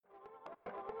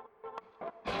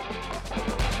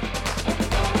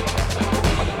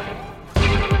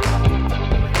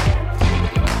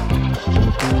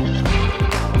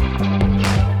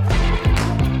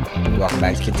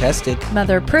tested.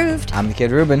 Mother approved. I'm the Kid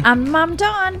Ruben. I'm Mom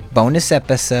Dawn. Bonus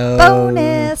episode.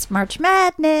 Bonus March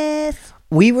Madness.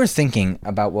 We were thinking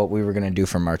about what we were going to do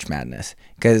for March Madness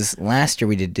because last year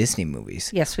we did Disney movies.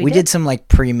 Yes, we did. did. We did some like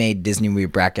pre-made Disney movie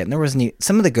bracket, and there wasn't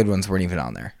some of the good ones weren't even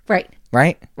on there. Right.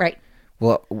 Right.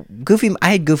 Well,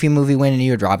 I had Goofy movie win, and you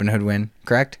had Robin Hood win.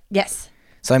 Correct? Yes.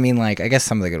 So I mean, like, I guess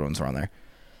some of the good ones were on there.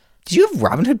 Did you have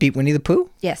Robin Hood beat Winnie the Pooh?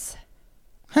 Yes.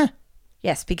 Huh.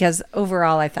 Yes, because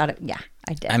overall I thought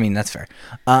I did. I mean, that's fair.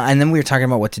 And then we were talking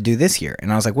about what to do this year.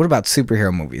 And I was like, what about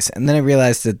superhero movies? And then I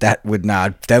realized that would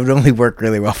only work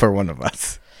really well for one of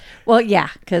us. Well, yeah,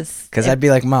 because I'd be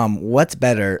like, Mom, what's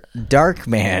better,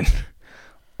 Darkman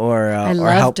or I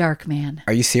love Darkman.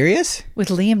 Are you serious? With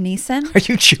Liam Neeson? Are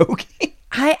you joking?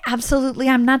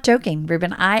 I'm not joking,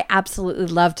 Ruben. I absolutely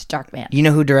loved Darkman. You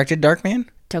know who directed Darkman?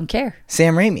 Don't care.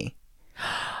 Sam Raimi.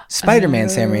 Spider-Man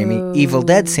Sam Raimi. Evil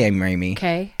Dead Sam Raimi.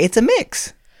 Okay. It's a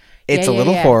mix. It's a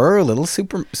little horror, a little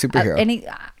superhero.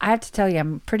 I have to tell you,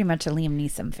 I'm pretty much a Liam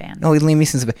Neeson fan. Oh, Liam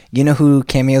Neeson's. You know who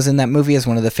cameos in that movie as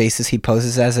one of the faces he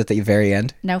poses as at the very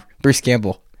end? No. Bruce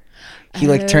Campbell. He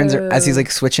like turns as he's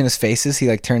like switching his faces. He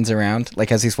like turns around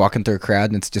like as he's walking through a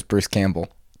crowd, and it's just Bruce Campbell.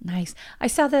 Nice. I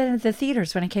saw that in the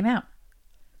theaters when it came out.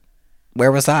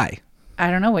 Where was I?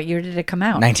 I don't know. What year did it come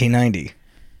out? 1990.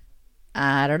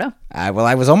 I don't know. Well,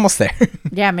 I was almost there.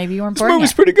 Yeah, maybe you weren't This born movie's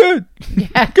yet. pretty good.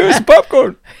 Give us some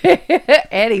popcorn.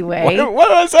 Anyway. Why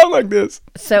do I sound like this?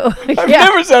 So I've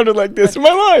never sounded like this in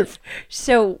my life.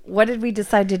 So what did we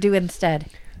decide to do instead?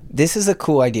 This is a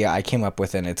cool idea I came up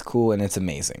with, and it's cool and it's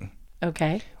amazing.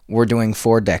 Okay. We're doing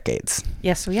 4 decades.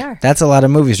 Yes, we are. That's a lot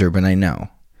of movies, Ruben, I know.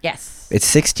 Yes. It's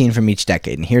 16 from each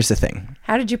decade, and here's the thing.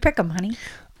 How did you pick them, honey?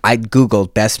 I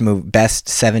Googled best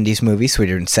 70s movies, so we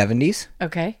did 70s,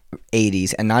 Okay.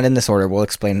 80s, and not in this order. We'll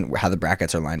explain how the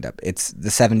brackets are lined up. It's the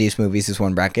 70s movies is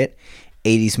one bracket,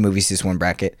 80s movies is one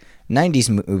bracket,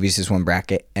 90s movies is one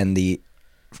bracket, and the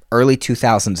early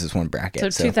 2000s is one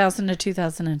bracket. So 2000 to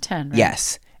 2010, right?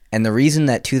 Yes. And the reason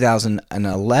that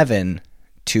 2011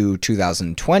 to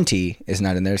 2020 is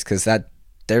not in there is because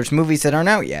there's movies that aren't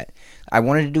out yet. I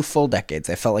wanted to do full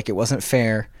decades. I felt like it wasn't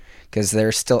fair because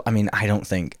there's still,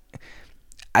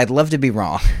 I'd love to be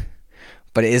wrong,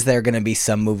 but is there going to be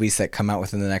some movies that come out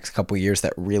within the next couple of years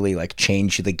that really like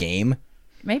change the game?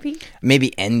 Maybe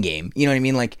Endgame. You know what I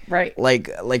mean? Like, right.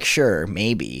 Like sure,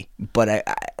 maybe, but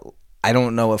I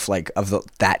don't know if like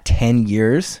that 10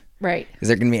 years, right? Is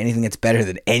there going to be anything that's better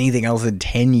than anything else in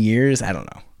 10 years? I don't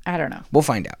know. We'll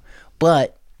find out.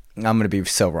 But I'm going to be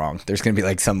so wrong. There's going to be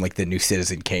like some like the new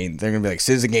Citizen Kane. They're going to be like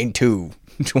Citizen Kane 2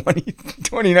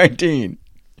 2019.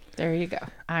 There you go.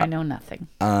 I know nothing.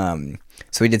 So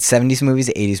we did 70s movies,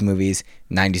 80s movies,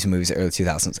 90s movies, early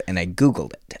 2000s, and I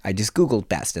Googled it. I just Googled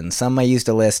best, and some I used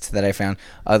a list that I found.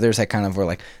 Others I kind of were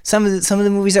like, some of the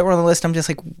movies that were on the list, I'm just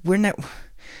like, we're not.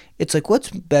 It's like, what's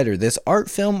better, this art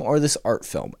film or this art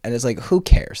film? And it's like, who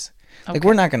cares? Okay. Like,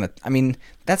 we're not gonna. I mean,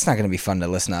 that's not gonna be fun to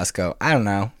listen to us go. I don't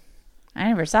know. I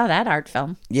never saw that art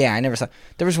film. Yeah, I never saw.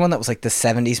 There was one that was like the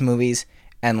 70s movies,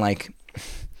 and like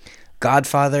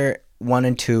Godfather 1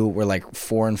 and 2 were like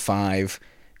 4 and 5.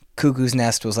 Cuckoo's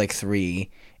Nest was like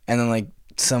 3, and then like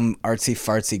some artsy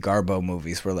fartsy Garbo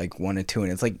movies were like 1 and 2,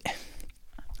 and it's like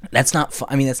that's not fun.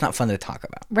 I mean, that's not fun to talk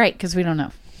about, right? Because we don't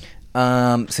know.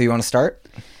 So you want to start?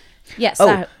 Yes.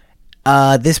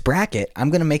 This bracket, I'm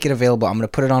gonna make it available. I'm gonna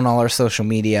put it on all our social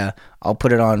media. I'll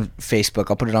put it on Facebook.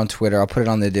 I'll put it on Twitter. I'll put it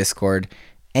on the Discord.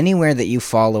 Anywhere that you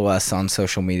follow us on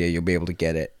social media, you'll be able to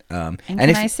get it. And can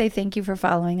I say thank you for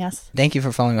following us? Thank you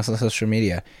for following us on social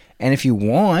media. And if you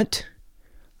want,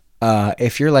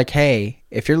 if you're like, hey,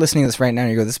 if you're listening to this right now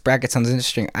and you go, this bracket sounds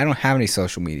interesting, I don't have any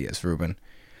social medias, Ruben.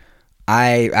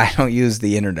 I don't use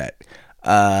the internet.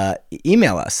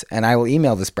 Email us, and I will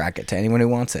email this bracket to anyone who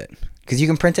wants it. Because you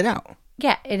can print it out.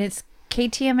 Yeah, and it's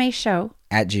KTMA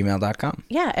 @gmail.com.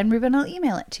 Yeah, and Ruben will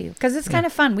email it to you. Because it's kind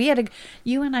of fun.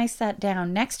 You and I sat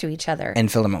down next to each other.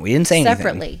 And filled them out. We didn't say anything.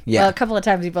 Separately. Yeah. Well, a couple of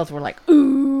times we both were like,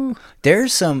 ooh.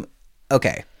 There's some,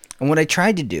 okay. And what I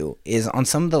tried to do is on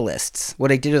some of the lists,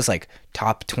 what I did was like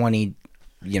top 20,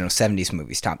 70s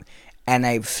movies, and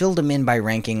I filled them in by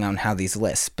ranking on how these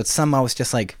lists. But some I was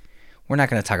just like, we're not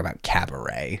going to talk about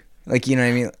Cabaret. Like, you know what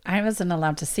I mean? I wasn't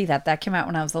allowed to see that. That came out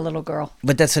when I was a little girl.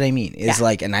 But that's what I mean. Is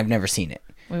like, and I've never seen it.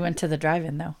 We went to the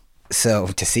drive-in, though. So,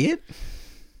 to see it?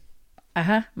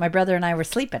 Uh-huh. My brother and I were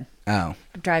sleeping. Oh.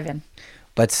 Drive-in.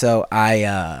 But so,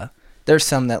 there's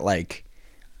some that, like,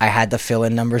 I had the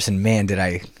fill-in numbers, and man, did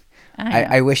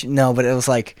I wish, no, but it was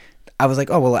like, I was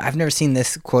like, oh, well, I've never seen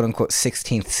this quote-unquote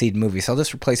 16th seed movie, so I'll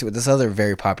just replace it with this other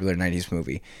very popular 90s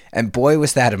movie. And boy,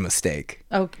 was that a mistake.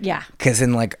 Oh, yeah. Because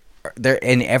in, like, there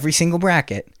in every single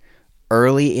bracket,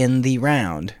 early in the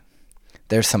round,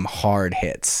 there's some hard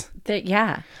hits.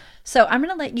 Yeah. So I'm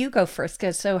going to let you go first.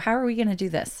 So how are we going to do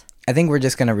this? I think we're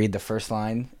just gonna read the first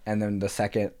line and then the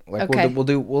second. Like Okay. we'll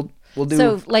do.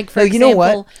 So, like, for No, you know what?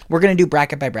 example- We're gonna do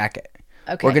bracket by bracket.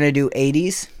 Okay. We're gonna do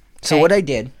 80s. So Okay. what I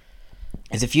did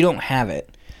is, if you don't have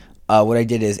it, what I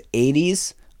did is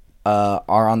 80s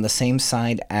are on the same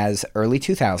side as early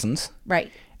 2000s,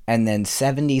 Right. and then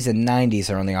 70s and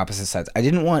 90s are on the opposite sides. I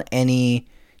didn't want any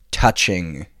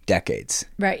touching decades.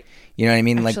 Right. You know what I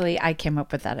mean? Like, Actually, I came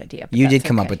up with that idea. but you did that's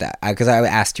come up okay. with that because I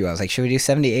asked you. I was like, should we do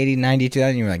 70, 80, 90, 2000?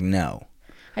 And you were like, no.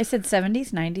 I said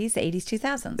 70s, 90s, 80s,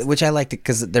 2000s. Which I liked it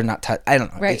because they're not. I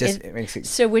don't know. Right. It makes it.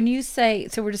 So when you say,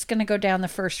 so we're just going to go down the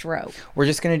first row. We're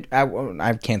just gonna.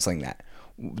 I'm canceling that.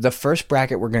 The first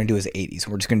bracket we're gonna do is 80s.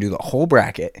 We're just gonna do the whole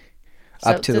bracket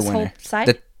So up to the this winner. whole side?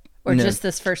 The- Or no, just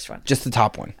this first one? just the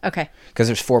top one Okay. because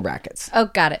there's 4 brackets. Oh,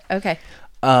 got it. Okay.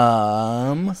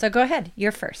 So go ahead.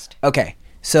 You're first. Okay.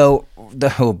 So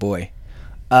oh boy,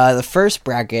 the first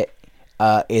bracket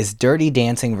is Dirty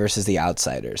Dancing versus The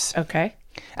Outsiders. Okay.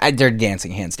 Dirty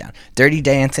Dancing, hands down. Dirty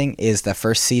Dancing is the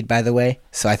first seed, by the way.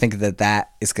 So I think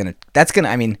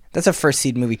that's a first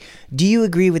seed movie. Do you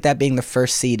agree with that being the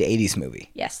first seed 80s movie?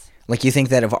 Yes. Like, you think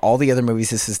that of all the other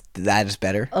movies, that is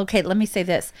better? Okay, let me say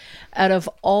this. Out of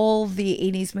all the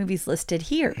 80s movies listed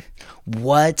here,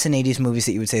 What's an 80s movie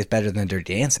that you would say is better than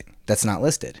Dirty Dancing? That's not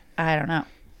listed. I don't know.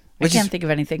 Which I can't is- think of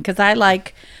anything because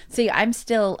I'm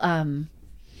still,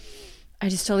 I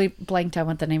just totally blanked on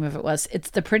what the name of it was. It's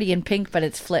The Pretty in Pink, but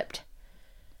it's flipped.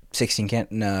 16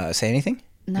 can't say anything?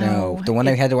 No, The one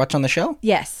I had to watch on the show?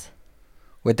 Yes.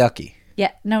 With Ducky.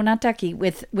 Yeah, no, not Ducky.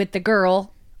 With the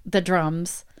girl, the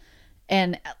drums,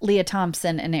 and Leah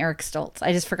Thompson and Eric Stoltz.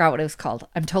 I just forgot what it was called.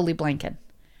 I'm totally blanking.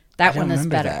 That I don't one is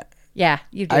remember better. that. Yeah,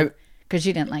 you do. Because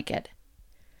you didn't like it.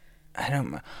 I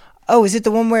don't. Oh, is it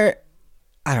the one where?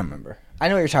 I don't remember. I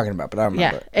know what you're talking about, but I don't Yeah,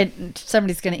 remember. and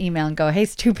somebody's going to email and go, hey,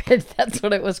 stupid. That's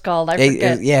what it was called. I Hey,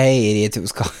 forget. hey, idiots! It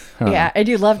was called. Yeah, and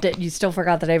you loved it. You still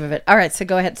forgot the name of it. All right, so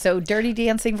go ahead. So Dirty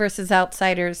Dancing versus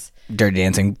Outsiders. Dirty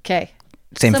Dancing. Okay.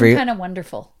 Same Some for you. Kind of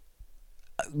Wonderful.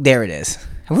 There it is.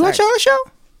 Have we watched it on the show?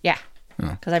 Yeah.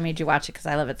 Because I made you watch it because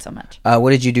I love it so much. What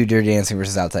did you do? Dirty Dancing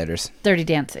versus Outsiders. Dirty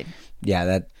Dancing. Yeah,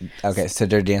 that. Okay, so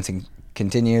Dirty Dancing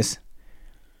continues.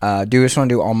 Do you just want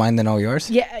to do all mine then all yours?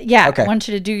 Yeah. Okay. I want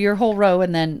you to do your whole row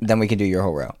and then, Then we can do your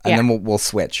whole row, and Yeah. then we'll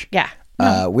switch. yeah.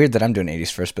 Weird that I'm doing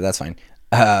 80s first, but that's fine.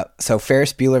 So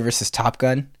Ferris Bueller versus Top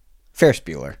Gun. Ferris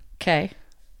Bueller. Okay.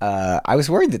 I was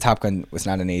worried that Top Gun was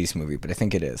not an 80s movie, but I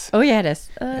think it is. Oh, yeah, it is.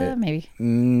 Maybe.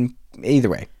 Either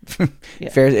way,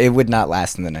 Yeah. It would not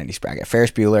last in the 90s bracket. Ferris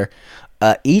Bueller.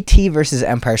 E.T. versus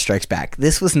Empire Strikes Back.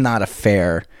 This was not a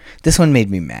fair. This one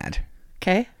made me mad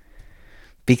Okay.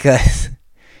 because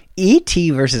E.T.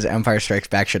 versus Empire Strikes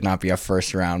Back should not be a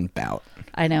first round bout.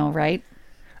 I know, right?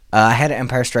 I had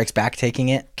Empire Strikes Back taking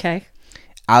it. Okay.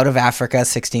 Out of Africa,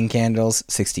 16 Candles.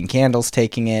 16 Candles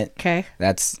taking it. Okay.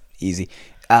 That's easy.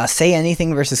 Say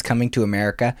Anything versus Coming to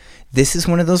America. This is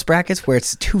one of those brackets where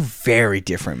it's two very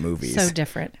different movies. So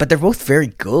different. But they're both very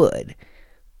good.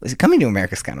 Coming to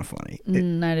America is kind of funny. I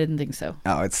didn't think so.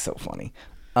 Oh, it's so funny.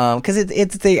 Because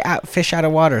it's the fish out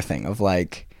of water thing of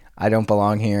like, I don't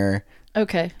belong here.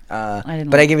 Okay.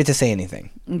 But I give it to Say Anything.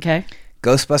 Okay.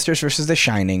 Ghostbusters versus The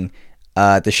Shining.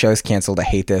 The show's canceled. I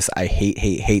hate this. I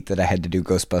hate that I had to do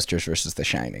Ghostbusters versus The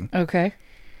Shining. Okay.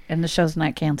 And the show's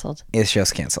not canceled. The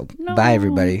show's canceled. Bye,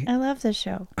 everybody. I love the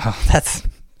show. Oh,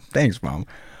 thanks, Mom.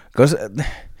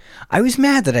 I was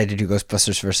mad that I had to do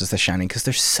Ghostbusters versus The Shining because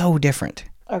they're so different.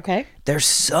 Okay. They're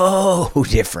so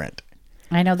different.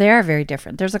 I know they are very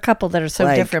different. There's a couple that are so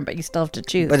Like- different, but you still have to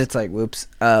choose. But it's like, whoops.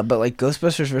 But like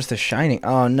Ghostbusters versus The Shining.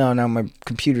 Oh no, my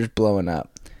computer's blowing up.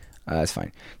 It's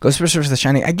fine. Ghostbusters versus The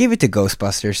Shining. I gave it to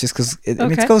Ghostbusters just because it's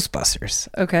Okay. Ghostbusters.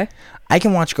 Okay. I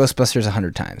can watch Ghostbusters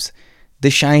 100 times. The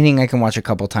Shining, I can watch a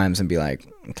couple times and be like,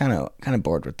 I'm kind of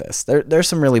bored with this. There's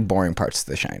some really boring parts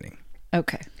to The Shining.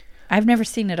 Okay. I've never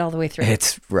seen it all the way through.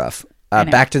 It's rough. I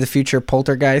know. Back to the Future,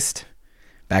 Poltergeist.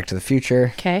 Back to the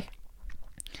Future. Okay.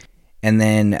 And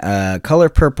then Color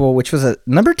Purple, which was a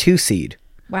number 2 seed.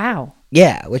 Wow.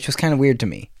 Yeah, which was kind of weird to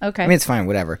me. Okay. I mean, it's fine,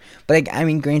 whatever. But I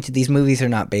mean, granted, these movies are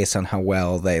not based on how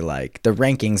well they like. The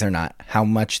rankings are not how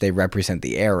much they represent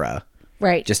the era,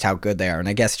 Right. just how good they are. And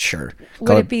I guess, sure.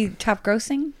 Would it be top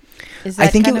grossing? Is that I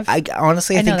think kind it, of, I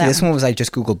honestly, I I know think that this one. one was I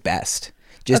just Googled best.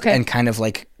 Just Okay. and kind of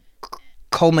like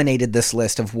culminated this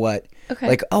list of what, Okay.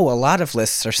 like, oh, a lot of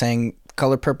lists are saying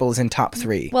Color Purple is in top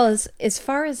 3. Well, as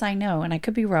far as I know, and I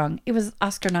could be wrong, it was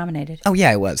Oscar nominated. Oh,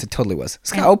 yeah, it was. It totally was.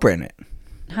 It's got Oprah in it.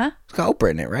 Huh? It's got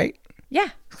Oprah in it, right? Yeah.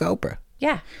 It's got Oprah.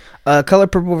 Yeah. Color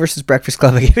Purple versus Breakfast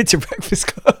Club. I gave it to Breakfast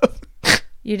Club.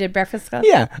 You did Breakfast Club?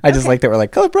 Yeah, I just like that we're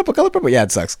like Color Purple, Color Purple. Yeah,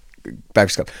 it sucks.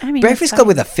 Breakfast Club. I mean, Breakfast it's Club fine.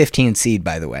 with a 15 seed,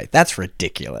 by the way. That's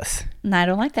ridiculous. No, I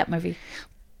don't like that movie.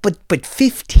 But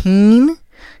 15?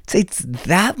 It's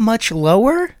that much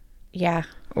lower? Yeah.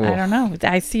 Oh. I don't know.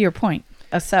 I see your point.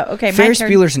 So, okay, Ferris my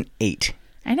turn. Bueller's an 8.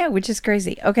 I know, which is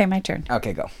crazy. Okay, my turn.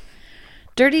 Okay, go.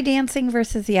 Dirty Dancing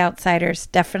versus The Outsiders.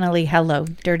 Definitely hello.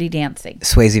 Dirty Dancing.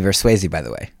 Swayze versus Swayze, by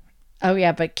the way. Oh,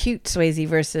 yeah, but cute Swayze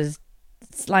versus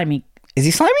slimy. Is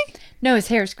he slimy? No, his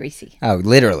hair's greasy. Oh,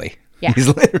 literally. Yeah. He's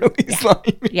literally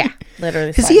slimy. Yeah, literally.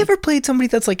 Has slimy. he ever played somebody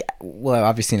that's like, well,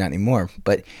 obviously not anymore,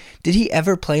 but did he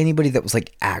ever play anybody that was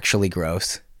like actually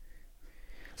gross?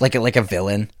 Like a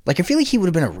villain? Like, I feel like he would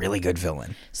have been a really good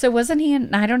villain. So wasn't he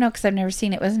in, I don't know because I've never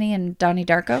seen it. Wasn't he in Donnie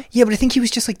Darko? Yeah, but I think he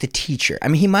was just like the teacher. I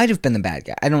mean, he might have been the bad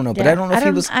guy. I don't know, but Yeah. I don't know if he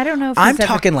was. I don't know if I'm he's ever-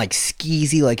 talking like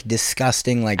skeezy, like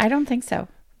disgusting, like. I don't think so.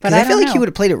 But Because I feel don't like he know. would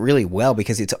have played it really well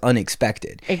because it's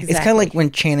unexpected. It's kind Exactly. of like when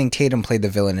Channing Tatum played the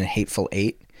villain in Hateful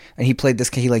Eight, and he played this.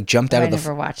 He like jumped out I of the.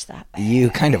 never watched that.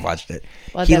 You kind of watched it.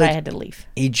 Well, he then like, I had to leave.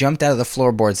 he jumped out of the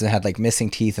floorboards and had like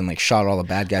missing teeth and like shot all the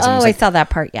bad guys. and Oh, was, I like, saw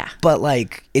that part. Yeah. But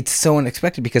like it's so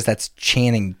unexpected because that's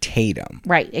Channing Tatum.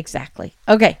 Right. Exactly.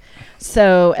 Okay.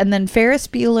 So, and then Ferris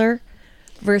Bueller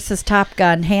versus Top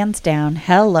Gun, hands down.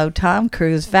 Hello, Tom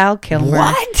Cruise, Val Kilmer,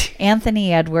 What?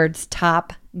 Anthony Edwards,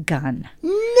 Top Gun.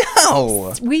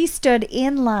 No. We stood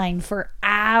in line for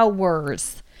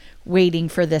hours waiting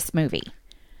for this movie.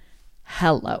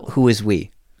 Hello. Who is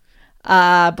we?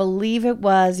 Believe it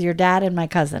was your dad and my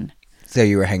cousin. So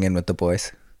you were hanging with the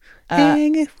boys.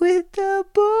 Hanging with the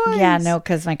boys. Yeah, no,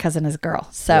 because my cousin is a girl.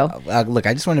 So Look,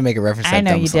 I just wanted to make a reference. To I that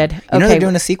know dumb you song. did. You know Okay. they're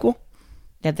doing a sequel.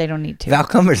 yeah, they don't need to. Val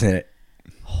Kilmer's in it.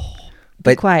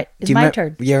 Be quiet. It's do you my me-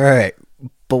 turn. Yeah, right.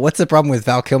 But what's the problem with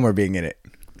Val Kilmer being in it?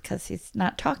 Because he's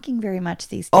not talking very much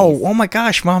these days. Oh my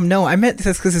gosh, Mom, no. I meant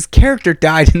this because his character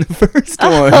died in the first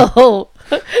one. Oh.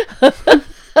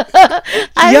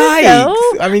 I don't know.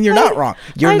 Yikes. I mean, you're not wrong.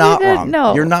 You're not wrong.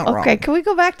 No. You're not wrong. Okay, can we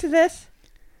go back to this?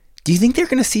 Do you think they're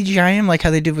going to CGI him like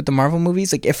how they did with the Marvel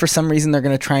movies? Like if for some reason they're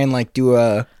going to try and like do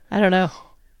a... I don't know.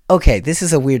 Okay, this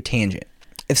is a weird tangent.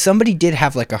 If somebody did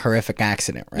have like a horrific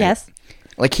accident, right? Yes.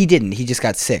 Like he didn't. He just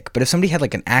got sick. But if somebody had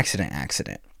like an accident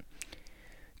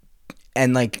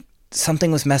and like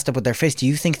something was messed up with their face, do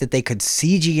you think that they could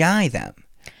CGI them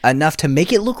enough to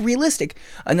make it look realistic,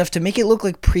 enough to make it look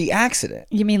like pre-accident?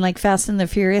 You mean like Fast and the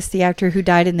Furious, the actor who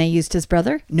died and they used his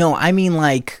brother? No, I mean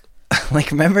like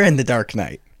remember in The Dark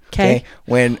Knight, 'Kay.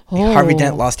 when Oh. Harvey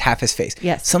Dent lost half his face.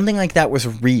 Yes. Something like that was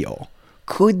real.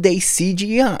 Could they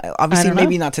CGI? Obviously, don't know.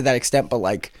 maybe not to that extent, but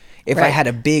like if I Right. had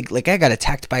a big, like I got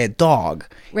attacked by a dog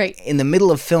Right. in the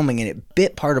middle of filming and it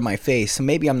bit part of my face, so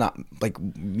maybe I'm not like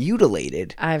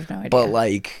mutilated, I have no idea. but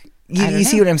like I don't you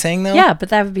see know. what I'm saying though? Yeah, but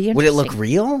that would be interesting. Would it look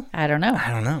real? I don't know. I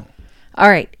don't know. All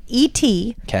right.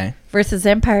 E.T. Okay. versus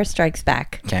Empire Strikes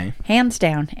Back. Okay. Hands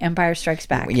down, Empire Strikes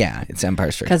Back. Yeah, it's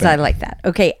Empire Strikes Because Back. I like that.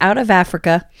 Okay, Out of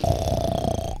Africa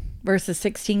versus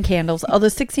 16 Candles. Although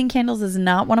 16 Candles is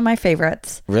not one of my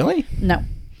favorites. Really? No.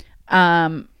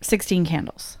 16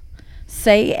 Candles.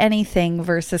 Say Anything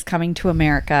versus Coming to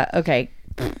America. Okay.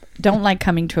 Don't like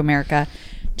Coming to America.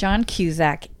 John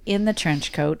Cusack in the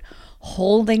trench coat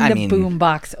holding I the mean-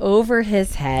 boombox over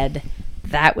his head.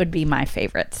 That would be my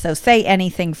favorite. So Say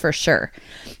Anything for sure.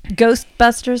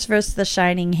 Ghostbusters versus The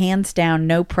Shining, hands down,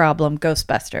 no problem.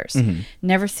 Ghostbusters. Mm-hmm.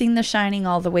 Never seen The Shining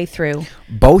all the way through.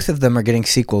 Both of them are getting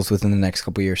sequels within the next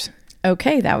couple years.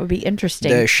 Okay, that would be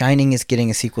interesting. The Shining is getting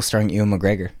a sequel starring Ewan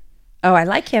McGregor. Oh, I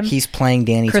like him. He's playing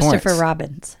Danny Christopher Torrance.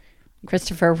 Robbins.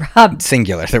 Christopher Robin.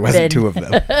 Singular. There wasn't two of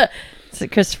them. It's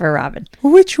Christopher Robin.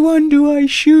 Which one do I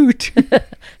shoot?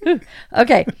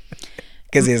 Okay,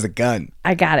 Because he has a gun.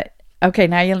 I got it. Okay,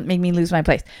 now you make me lose my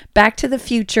place. Back to the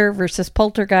Future versus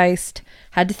Poltergeist.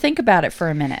 Had to think about it for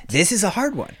a minute. This is a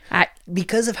hard one.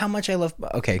 Because of how much I love...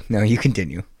 Okay, no, you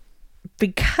continue.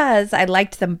 Because I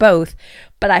liked them both,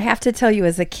 but I have to tell you,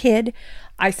 as a kid,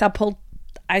 I saw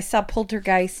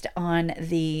Poltergeist on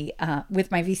the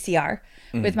with my VCR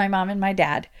with my mom and my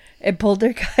dad. In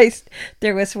Poltergeist,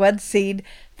 there was one scene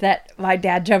that my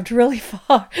dad jumped really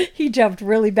far. He jumped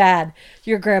really bad.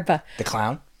 Your grandpa. The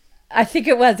clown? I think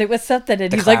it was something,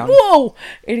 and he's clown? like, "Whoa!"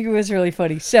 and it was really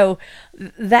funny. So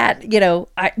that,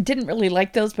 I didn't really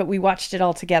like those, but we watched it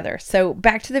all together. So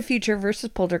Back to the Future versus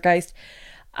Poltergeist.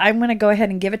 I'm going to go ahead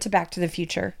and give it to Back to the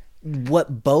Future.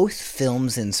 What both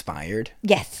films inspired,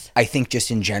 Yes. I think just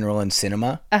in general in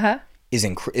cinema, is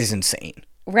insane.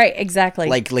 Right. Exactly.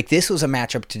 Like this was a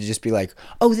matchup to just be like,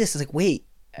 oh, this is like, wait.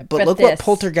 But But look what this-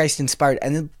 Poltergeist inspired.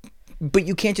 And then but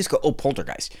you can't just go, oh,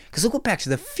 Poltergeist, because look what Back to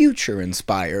the Future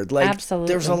inspired. Like, Absolutely.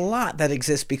 there's a lot that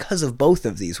exists because of both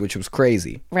of these, which was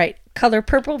crazy. Right. Color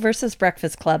Purple versus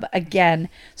Breakfast Club again.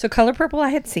 So Color Purple I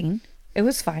had seen. It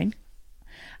was fine.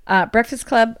 Breakfast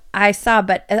Club I saw,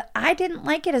 but I didn't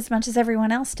like it as much as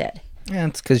everyone else did. Yeah,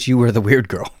 it's because you were the weird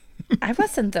girl. I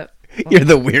wasn't the... You're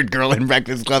the weird girl in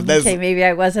Breakfast Club. Okay, maybe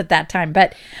I was at that time,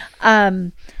 but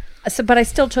but I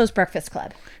still chose Breakfast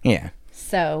Club. Yeah,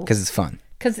 So because it's fun.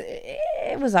 because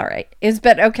it was all right.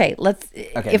 But okay.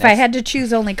 If I had to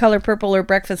choose only Color Purple or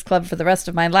Breakfast Club for the rest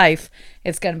of my life,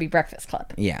 it's going to be Breakfast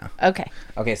Club. Yeah. Okay.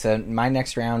 Okay, so my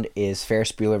next round is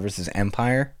Ferris Bueller versus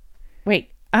Empire.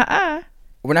 Wait.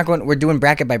 We're doing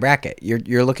bracket by bracket.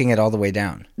 You're looking at all the way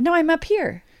down. No, I'm up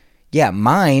here. Yeah,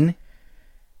 mine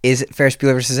is Ferris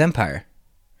Bueller versus Empire.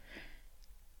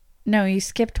 No, you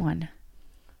skipped one.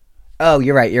 Oh,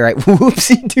 you're right.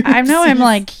 Whoopsie doopsie. I know. I'm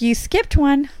like, you skipped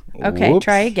one. Okay, Whoops.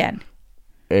 try again.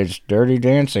 It's Dirty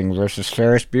Dancing versus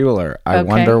Ferris Bueller. I Okay.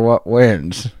 wonder what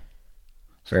wins.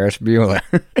 Ferris Bueller.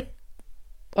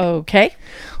 Okay.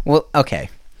 Well, okay.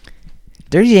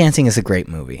 Dirty Dancing is a great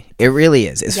movie. It really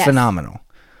is. It's Yes. phenomenal.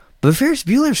 But Ferris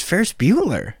Bueller's Ferris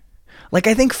Bueller. Like,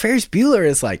 I think Ferris Bueller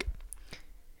is like...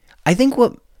 I think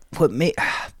what made...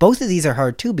 Both of these are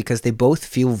hard, too, because they both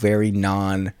feel very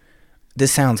non...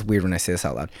 This sounds weird when I say this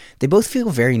out loud. They both feel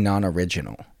very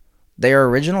non-original. They are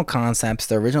original concepts,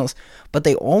 they're originals, but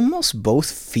they almost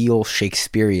both feel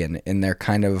Shakespearean in their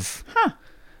kind of...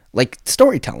 Like,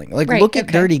 storytelling. Like, Right, look at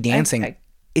okay. Dirty Dancing. I-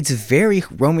 It's very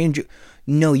Romeo and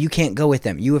No, you can't go with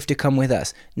them. You have to come with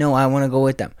us. No, I want to go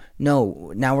with them.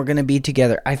 No, now we're going to be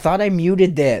together. I thought I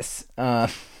muted this.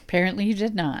 Apparently you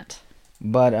did not.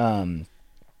 But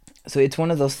so it's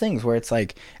one of those things where it's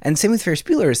like, and same with Ferris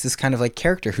Bueller is this kind of like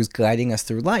character who's guiding us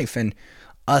through life, and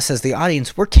us as the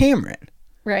audience, we're Cameron.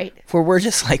 Right. Where we're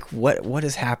just like, what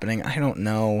is happening? I don't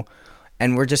know.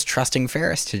 And we're just trusting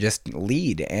Ferris to just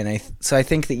lead. And so I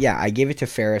think that, yeah, I gave it to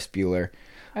Ferris Bueller.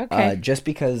 Okay. Just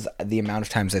because the amount of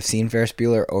times I've seen Ferris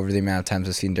Bueller over the amount of times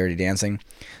I've seen Dirty Dancing,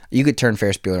 you could turn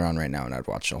Ferris Bueller on right now and I'd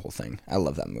watch the whole thing. I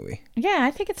love that movie. Yeah,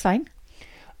 I think it's fine.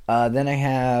 Then I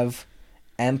have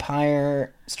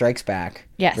Empire Strikes Back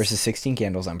Yes. versus 16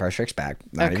 Candles. Empire Strikes Back.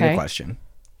 Not even Okay. a question.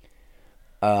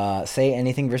 Say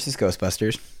Anything versus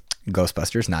Ghostbusters.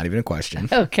 Ghostbusters, not even a question.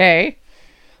 Okay.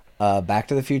 Back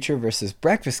to the Future versus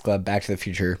Breakfast Club. Back to the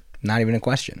Future, not even a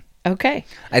question. Okay.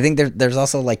 I think there's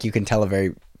also, like, you can tell a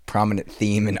very prominent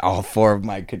theme in all four of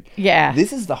my... Yeah.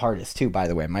 This is the hardest, too, by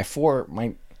the way.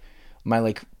 My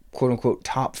like, quote-unquote,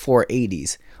 top 4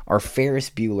 80s are Ferris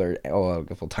Bueller... Oh,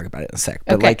 we'll talk about it in a sec.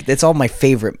 But, Okay. like, it's all my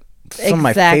favorite... Some of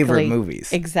my favorite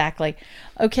movies. Exactly.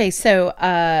 Okay, so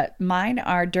mine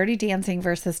are Dirty Dancing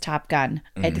versus Top Gun.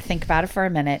 I had to think about it for a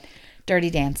minute. Dirty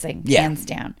Dancing, Yeah. hands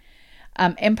down.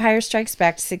 Empire Strikes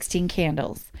Back, 16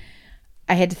 Candles.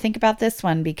 I had to think about this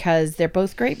one because they're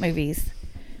both great movies.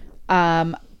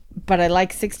 But I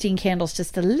like 16 Candles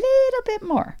just a little bit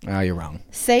more. Oh, you're wrong.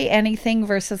 Say Anything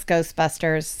versus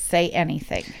Ghostbusters. Say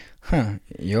Anything. Huh.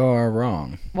 You're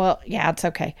wrong. Well, yeah, it's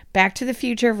okay. Back to the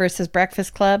Future versus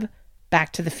Breakfast Club.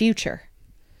 Back to the Future.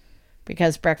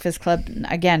 Because Breakfast Club,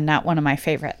 again, not one of my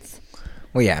favorites.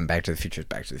 Well, yeah, and Back to the Future is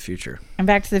Back to the Future. And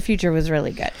Back to the Future was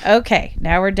really good. Okay,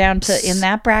 now we're down to, in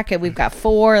that bracket, we've got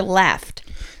 4 left.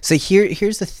 So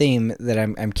here's the theme that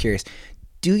I'm curious.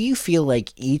 Do you feel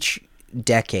like each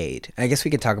decade, I guess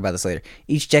we could talk about this later,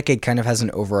 each decade kind of has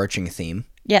an overarching theme?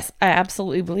 Yes, I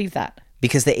absolutely believe that.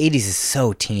 Because the 80s is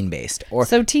so teen-based. Or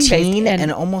So teen-based, teen and-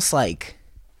 and almost like,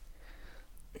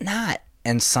 not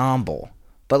ensemble,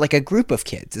 but like a group of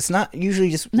kids. It's not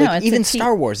usually just, No, like, it's a even teen-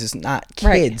 Star Wars is not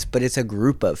Right. kids, but it's a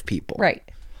group of people. Right.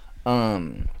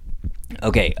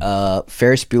 Okay,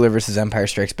 Ferris Bueller versus Empire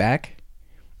Strikes Back.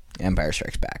 Empire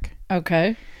Strikes Back.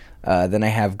 Okay. Then I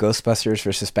have Ghostbusters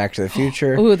versus Back to the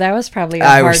Future. Ooh, that was probably a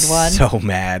I hard was one. so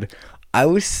mad. I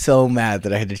was so mad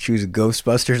that I had to choose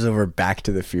Ghostbusters over Back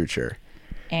to the Future.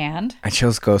 And? I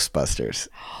chose Ghostbusters.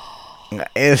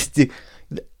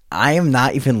 I am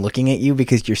not even looking at you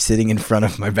because you're sitting in front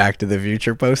of my Back to the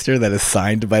Future poster that is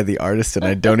signed by the artist, and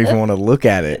I don't even want to look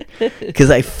at it because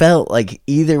I felt like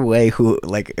either way,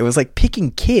 it was like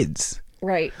picking kids.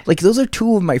 Right. Like, those are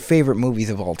 2 of my favorite movies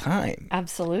of all time,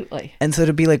 Absolutely. and so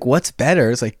to be like, what's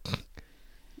better? It's like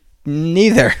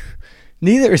neither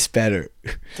is better.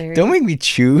 There Don't you- make me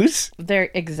choose. There,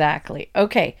 exactly.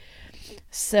 Okay.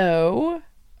 So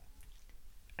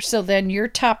then your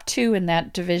top 2 in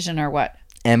that division are what?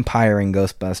 Empire and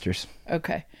Ghostbusters.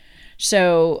 Okay.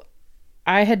 So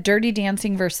I had Dirty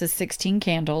Dancing versus 16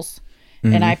 Candles,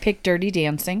 and I picked Dirty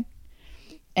Dancing.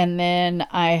 And then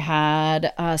I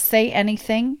had Say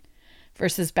Anything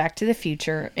versus Back to the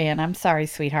Future. And I'm sorry,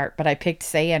 sweetheart, but I picked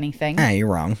Say Anything. You're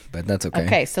wrong, but that's okay.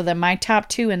 Okay, so then my top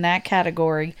 2 in that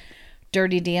category,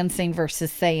 Dirty Dancing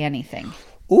versus Say Anything.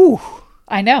 Ooh.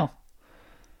 I know.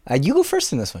 You go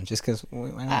first in this one, just because.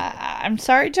 I'm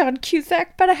sorry, John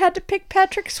Cusack, but I had to pick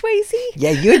Patrick Swayze.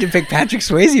 Yeah, you had to pick Patrick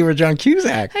Swayze over John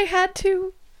Cusack. I had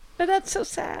to. And that's so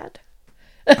sad.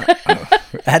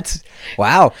 That's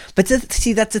wow. But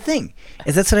see, that's the thing.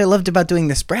 Is that's what I loved about doing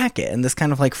this bracket and this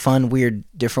kind of like fun, weird,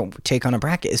 different take on a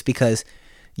bracket is because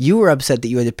you were upset that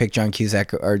you had to pick John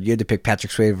Cusack or you had to pick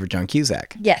Patrick Swayze over John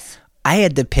Cusack. Yes. I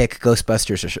had to pick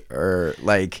Ghostbusters or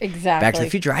like Exactly. Back to the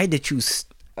Future. I had to choose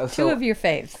 2 of your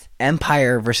faves.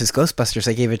 Empire versus Ghostbusters.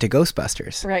 I gave it to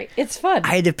Ghostbusters. Right. It's fun.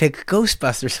 I had to pick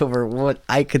Ghostbusters over what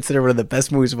I consider one of the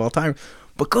best movies of all time.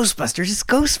 But Ghostbusters is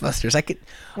Ghostbusters.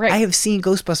 Right. I have seen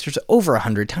Ghostbusters over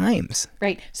 100 times.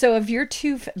 Right. So of your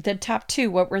 2, the top 2,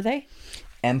 what were they?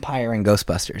 Empire and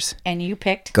Ghostbusters. And you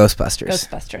picked? Ghostbusters.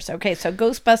 Ghostbusters. Okay, so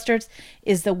Ghostbusters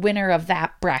is the winner of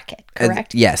that bracket,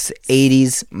 correct? Yes.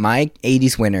 80s. My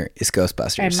 80s winner is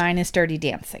Ghostbusters. And mine is Dirty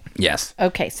Dancing. Yes.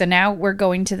 Okay, so now we're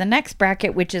going to the next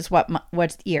bracket, which is what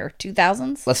year?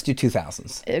 2000s? Let's do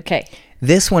 2000s. Okay.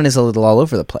 This one is a little all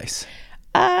over the place.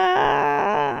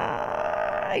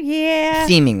 Yeah.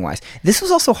 Theming wise. This was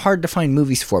also hard to find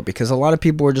movies for because a lot of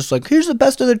people were just like, here's the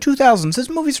best of the 2000s. This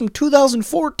movie's from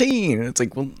 2014. And it's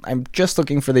like, well, I'm just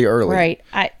looking for the early. Right.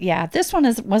 This one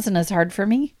wasn't as hard for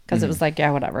me because it was like,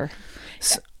 yeah, whatever.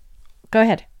 Go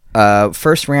ahead.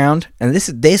 First round, and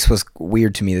this was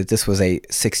weird to me that this was a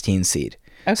 16 seed.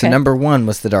 Okay. So number 1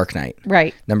 was The Dark Knight.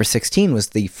 Right. Number 16 was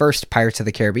the first Pirates of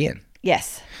the Caribbean.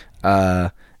 Yes.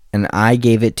 And I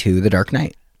gave it to The Dark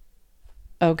Knight.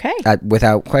 Okay.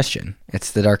 Without question.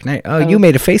 It's The Dark Knight. Oh, you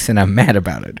made a face and I'm mad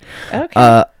about it.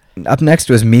 Okay. Up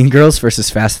next was Mean Girls versus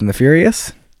Fast and the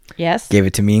Furious. Yes. Gave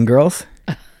it to Mean Girls.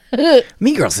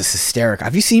 Mean Girls is hysterical.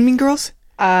 Have you seen Mean Girls?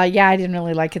 Yeah, I didn't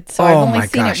really like it. So I've only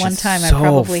seen it one time. I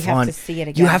probably have to see it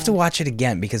again. You have to watch it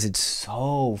again because it's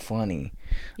so funny.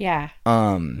 Yeah.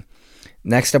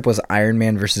 Next up was Iron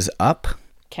Man versus Up.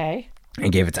 Okay. I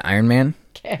gave it to Iron Man.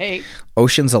 Okay.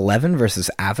 Ocean's 11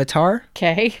 versus Avatar.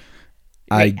 Okay.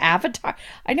 Wait, Avatar.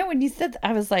 I know when you said that,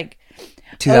 I was like,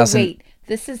 2000. oh, wait.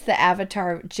 This is the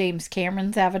Avatar, James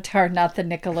Cameron's Avatar, not the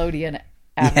Nickelodeon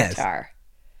Avatar.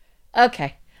 Yes.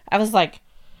 Okay. I was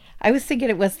thinking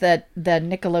it was the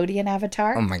Nickelodeon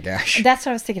Avatar. Oh my gosh. That's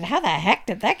what I was thinking. How the heck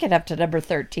did that get up to number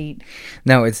 13?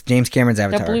 No, it's James Cameron's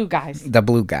Avatar. The blue guys. The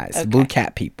blue guys. Okay. The blue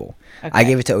cat people. Okay. I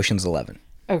gave it to Ocean's 11.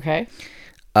 Okay.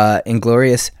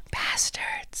 Inglourious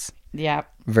Bastards. Yeah.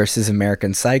 Versus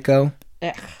American Psycho.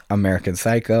 Ugh. American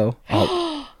Psycho.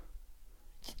 Oh.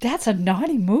 That's a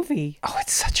naughty movie. Oh,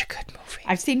 it's such a good movie.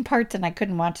 I've seen parts and I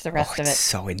couldn't watch the rest of it. It's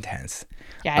so intense.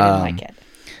 Yeah, I didn't like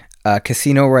it.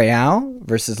 Casino Royale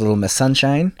versus Little Miss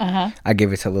Sunshine. Uh-huh. I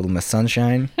gave it to Little Miss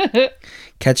Sunshine.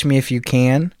 Catch Me If You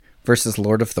Can versus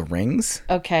Lord of the Rings.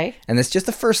 Okay. And it's just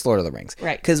the first Lord of the Rings.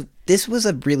 Right. Because this was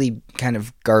a really kind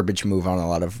of garbage move on a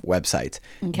lot of websites.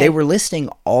 Okay. They were listing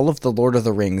all of the Lord of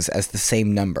the Rings as the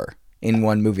same number in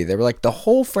one movie. They were like, the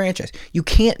whole franchise. You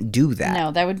can't do that.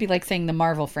 No, that would be like saying the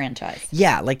Marvel franchise.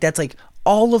 Yeah, like that's like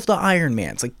all of the Iron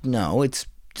Mans. Like, no, it's...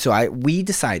 So we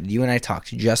decided, you and I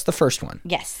talked, just the first one.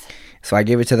 Yes. So I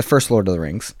gave it to the first Lord of the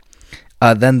Rings.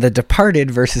 Then The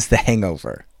Departed versus The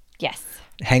Hangover. Yes.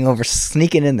 Hangover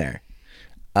sneaking in there.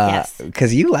 Yes.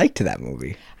 Because you liked that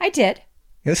movie. I did.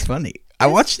 It was funny. I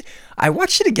watched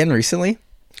it again recently.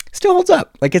 Still holds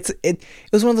up. Like it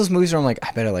was one of those movies where I'm like,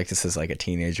 I bet I like this as like a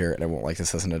teenager and I won't like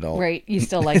this as an adult. Right. You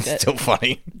still liked it. It's still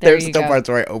funny. There There's you still go. parts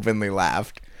where I openly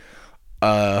laughed.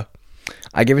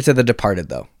 I give it to The Departed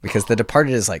though, because The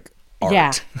Departed is like art.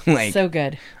 Yeah. Like, so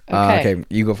good. Okay. Okay,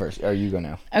 you go first. Or you go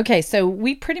now. Okay, so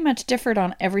we pretty much differed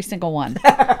on every single one.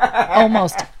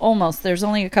 Almost. There's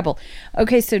only a couple.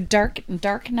 Okay, so Dark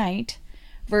Knight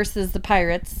versus the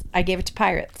Pirates. I gave it to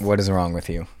Pirates. What is wrong with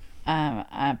you?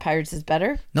 Pirates is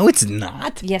better. No, it's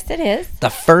not. Yes, it is. The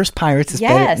first Pirates is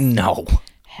Yes. better. No.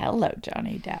 Hello,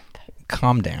 Johnny Depp.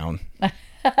 Calm down.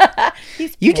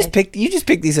 He's You pretty. just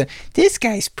picked these. This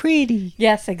guy's pretty.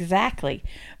 Yes, exactly.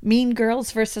 Mean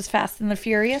Girls versus Fast and the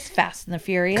Furious. Fast and the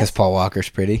Furious. Because Paul Walker's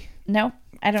pretty. No,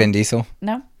 I don't. Vin Diesel.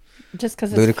 No, just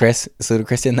because it's Ludacris. Is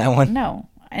Ludacris in that one? No,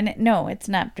 no, it's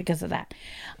not because of that.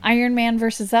 Iron Man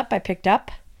versus Up. I picked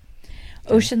Up.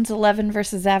 Ocean's 11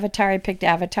 versus Avatar. I picked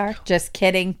Avatar. Just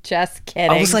kidding.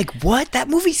 I was like, what? That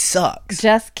movie sucks.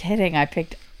 Just kidding. I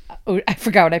picked I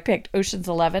forgot what I picked. Ocean's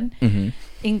 11. Mm-hmm.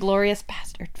 Inglorious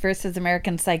Bastard versus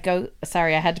American Psycho.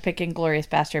 Sorry, I had to pick Inglorious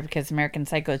Bastard because American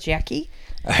Psycho is yucky.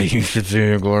 You should see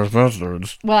Inglourious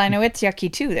Basterds. Well, I know it's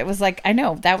yucky too. That was like, I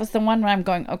know that was the one where I'm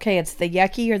going, okay, it's the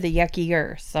yucky or the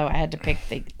yuckier. So I had to pick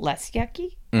the less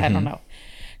yucky. I don't know.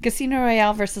 Casino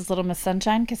Royale versus Little Miss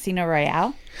Sunshine. Casino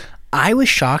Royale. I was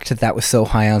shocked that was so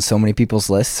high on so many people's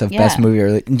lists of Yeah. best movie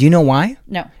early. Do you know why?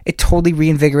 No. It totally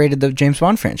reinvigorated the James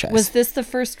Bond franchise. Was this the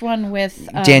first one with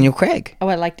Daniel Craig. Oh,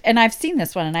 I liked, and I've seen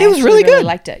this one, and I It was actually really good.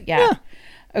 liked it. Yeah.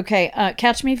 Okay.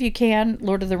 Catch Me If You Can.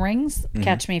 Lord of the Rings.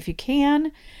 Catch Me If You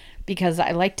Can, because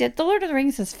I liked it. The Lord of the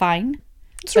Rings is fine.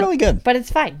 It's really good. But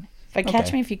it's fine. But Catch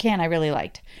Okay. Me If You Can, I really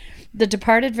liked. The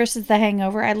Departed versus The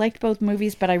Hangover. I liked both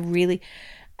movies, but I really,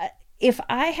 if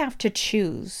I have to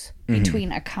choose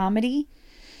between a comedy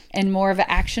and more of an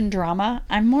action drama,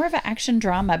 I'm more of an action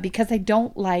drama because I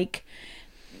don't like.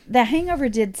 The Hangover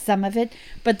did some of it,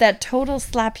 but that total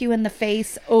slap you in the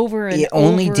face over and It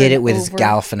only over did and it with over.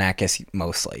 Galifianakis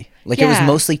mostly. Like it was Yeah.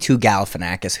 mostly to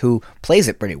Galifianakis, who plays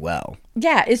it pretty well.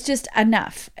 Yeah, it's just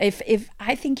enough. If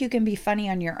I think you can be funny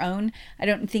on your own, I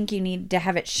don't think you need to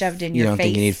have it shoved in You your don't face.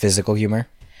 think you need physical humor?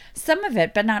 Some of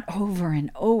it, but not over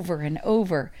and over and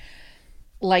over.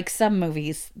 Like some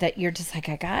movies that you're just like,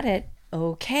 I got it.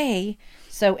 Okay.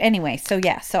 So anyway, so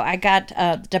I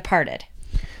got Departed.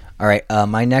 All right,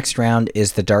 my next round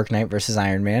is The Dark Knight versus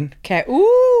Iron Man. Okay.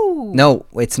 Ooh. No,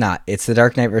 it's not. It's The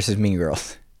Dark Knight versus Mean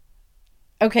Girls.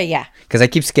 Okay, yeah. Because I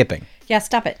keep skipping. Yeah,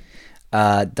 stop it.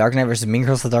 Dark Knight versus Mean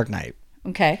Girls, The Dark Knight.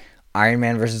 Okay. Iron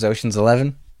Man versus Ocean's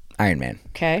 11, Iron Man.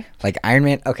 Okay. Like Iron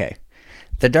Man, okay.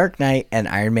 The Dark Knight and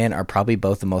Iron Man are probably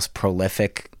both the most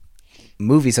prolific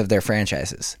movies of their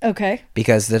franchises. Okay.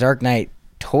 Because The Dark Knight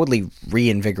totally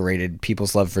reinvigorated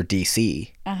people's love for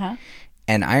DC. Uh-huh.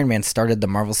 And Iron Man started the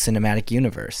Marvel Cinematic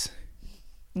Universe.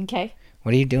 Okay.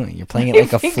 What are you doing? You're playing it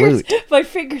like a flute. My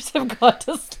fingers have gone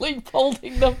to sleep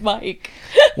holding the mic.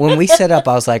 When we set up,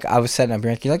 I was setting up.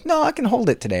 You're like, no, I can hold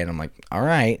it today. And I'm like, all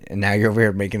right. And now you're over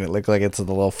here making it look like it's the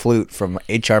little flute from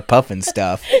HR Puff and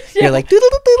stuff. You're like,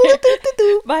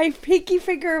 doodle-doodle-doodle-doodle. My pinky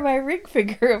finger and my ring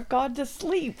finger have gone to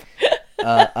sleep.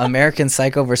 American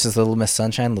Psycho versus Little Miss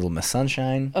Sunshine, Little Miss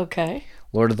Sunshine. Okay.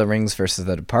 Lord of the Rings versus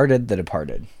The Departed, The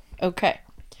Departed. Okay.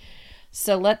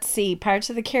 So let's see. Pirates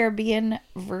of the Caribbean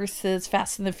versus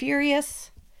Fast and the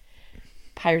Furious.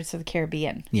 Pirates of the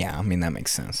Caribbean. Yeah, I mean, that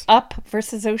makes sense. Up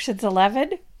versus Ocean's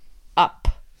 11. Up.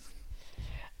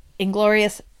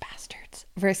 Inglorious Bastards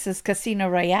versus Casino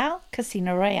Royale.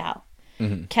 Casino Royale.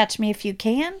 Catch Me If You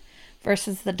Can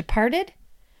versus The Departed.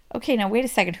 Okay, now wait a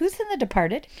second. Who's in The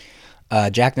Departed?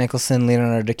 Jack Nicholson,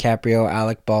 Leonardo DiCaprio,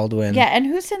 Alec Baldwin. Yeah, and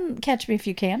who's in Catch Me If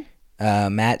You Can?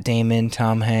 Matt Damon,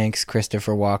 Tom Hanks,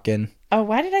 Christopher Walken. Oh,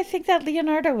 why did I think that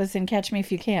Leonardo was in Catch Me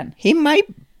If You Can? He might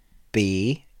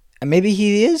be. Maybe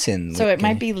he is in. So it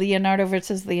might be Leonardo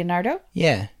versus Leonardo?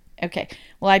 Yeah, Okay.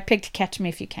 Well, I picked Catch Me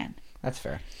If You Can. that's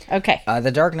fair. Okay. The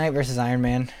Dark Knight versus Iron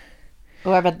Man.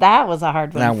 Well, but that was a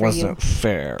hard one That for wasn't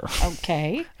fair. you.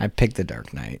 Okay. I picked The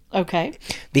Dark Knight Okay.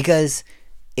 because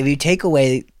if you take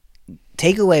away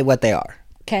what they are,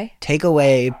 Okay. take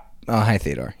away. Oh, hi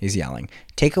Theodore. He's yelling.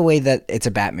 Take away that it's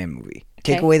a Batman movie.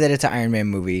 Take Okay. away that it's an Iron Man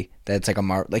movie. That it's like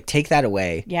a Like take that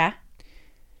away. Yeah.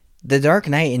 The Dark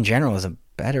Knight in general is a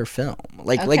better film.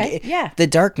 Okay, yeah. The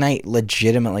Dark Knight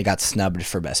legitimately got snubbed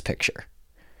for Best Picture.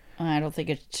 I don't think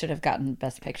it should have gotten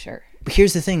Best Picture.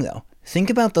 Here's the thing, though.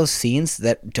 Think about those scenes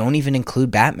that don't even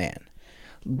include Batman.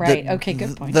 Right. Okay,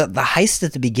 good point. The heist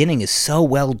at the beginning is so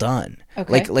well done.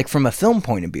 Okay. Like from a film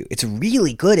point of view, it's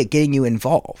really good at getting you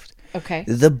involved. Okay.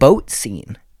 The boat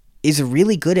scene is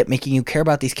really good at making you care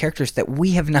about these characters that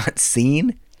we have not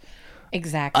seen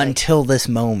Exactly. until this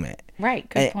moment. Right.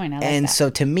 Good point. I like and that. so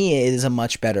to me, it is a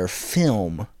much better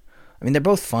film. I mean, they're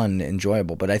both fun and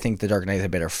enjoyable, but I think The Dark Knight is a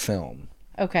better film.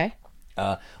 Okay.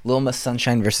 Little Miss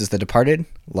Sunshine versus The Departed.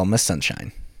 Little Miss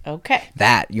Sunshine. Okay.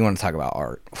 That, you want to talk about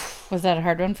art. Was that a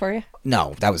hard one for you?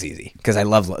 No, that was easy. Because I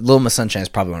love Little Miss Sunshine is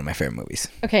probably one of my favorite movies.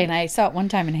 Okay, and I saw it one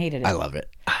time and hated it. I love it.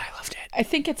 I loved it. I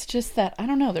think it's just that, I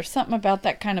don't know, there's something about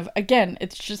that kind of, again,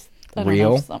 it's just, I don't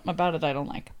Real? know, something about it I don't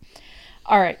like.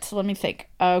 All right, so let me think.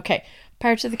 Okay,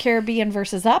 Pirates of the Caribbean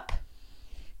versus Up.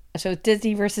 So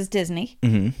Disney versus Disney.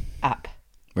 Mm-hmm. Up.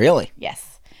 Really?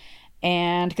 Yes.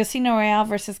 And Casino Royale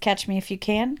versus Catch Me If You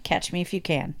Can. Catch Me If You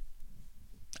Can.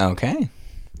 Okay.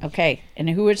 Okay, and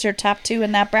who was your top two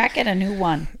in that bracket and who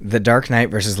won? The Dark Knight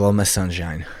versus Little Miss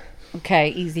Sunshine. Okay,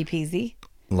 easy peasy.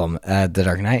 The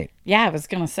Dark Knight. Yeah, I was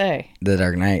going to say. The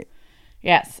Dark Knight.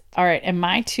 Yes. All right, and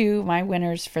my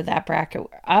winners for that bracket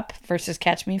were Up versus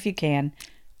Catch Me If You Can.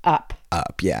 Up.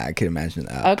 Up. Yeah, I could imagine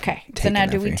Up. Okay. So taking now,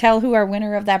 that do for we you. tell who our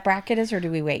winner of that bracket is, or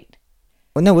do we wait?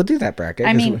 Well, no, we'll do that bracket.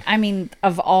 I 'cause mean,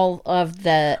 of all of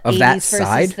the Of 80s that versus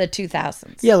side? the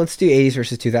 2000s. yeah, let's do 80s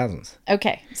versus 2000s.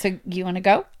 Okay. So you want to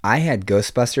go? I had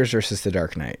Ghostbusters versus The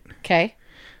Dark Knight. Okay.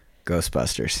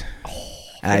 Ghostbusters.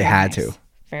 I had Nice.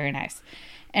 Very nice.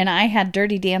 And I had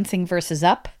Dirty Dancing versus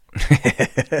Up.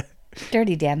 to.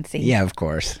 Dirty Dancing. Yeah, of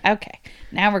course. Okay.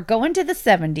 Now we're going to the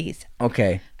 70s.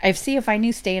 Okay. I see if I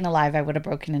knew Staying Alive, I would have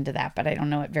broken into that, but I don't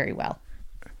know it very well.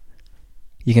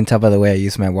 You can tell by the way I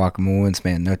use my Walkman Wounds,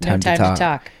 man. No No time, time to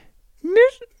talk.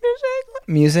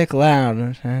 Music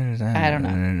loud. I don't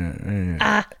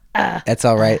know. That's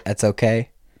all right. That's okay.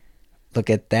 Look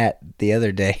at that the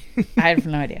other day. I have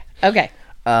no idea. Okay.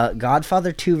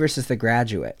 Godfather 2 versus The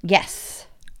Graduate. Yes.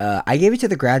 I gave it to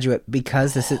The Graduate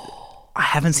because this is. I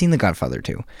haven't seen The Godfather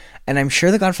 2, and I'm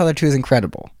sure The Godfather 2 is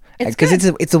incredible It's because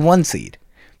good. it's a one seed.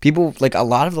 People like a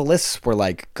lot of the lists were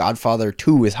like Godfather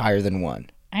 2 is higher than 1.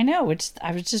 I know, which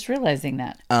I was just realizing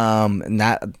that. And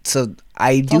that so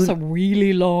I It's do also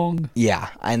really long. yeah,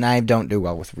 and I don't do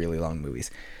well with really long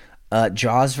movies.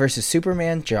 Jaws versus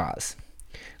Superman, Jaws.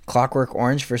 Clockwork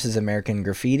Orange versus American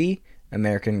Graffiti,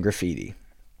 American Graffiti.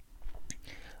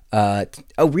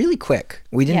 Really quick.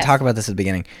 We didn't Yes. talk about this at the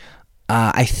beginning.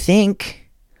 I think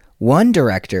one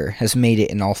director has made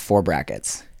it in all 4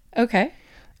 brackets. Okay.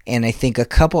 And I think a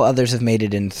couple others have made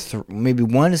it in maybe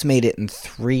one has made it in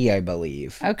 3, I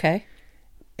believe. Okay.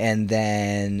 And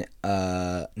then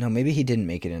no, maybe he didn't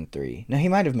make it in 3. No, he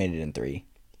might have made it in 3.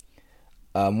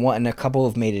 One and a couple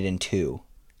have made it in 2.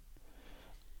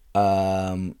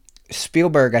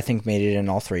 Spielberg, I think, made it in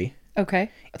all 3. Okay.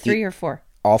 3 or 4.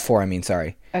 All 4, I mean,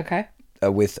 sorry. Okay.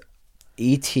 With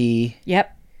E.T.,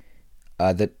 Yep.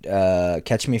 the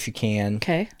Catch Me If You Can,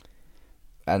 Okay.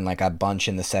 and like a bunch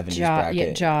in the 70s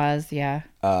bracket. Jaws, yeah.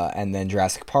 And then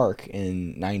Jurassic Park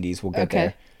in 90s. We'll get Okay.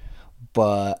 there.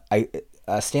 But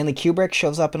Stanley Kubrick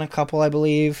shows up in a couple, I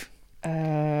believe.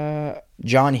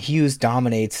 John Hughes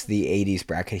dominates the 80s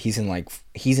bracket. He's in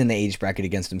the 80s bracket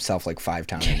against himself like 5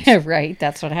 times. Right.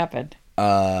 That's what happened.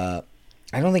 I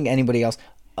don't think anybody else.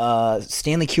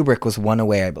 Stanley Kubrick was 1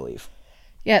 away, I believe.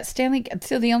 Yeah, Stanley.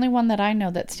 So the only one that I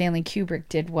know that Stanley Kubrick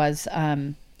did was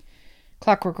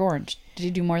Clockwork Orange. Did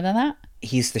he do more than that?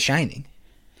 He's The Shining.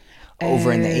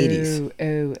 Over in the 80s.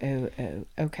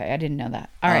 Oh. Okay, I didn't know that.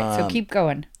 All right, so keep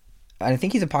going. I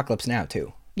think he's Apocalypse Now,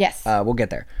 too. Yes. We'll get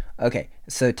there. Okay,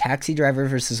 so Taxi Driver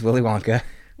versus Willy Wonka.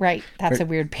 Right. That's a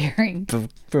weird pairing. Pretty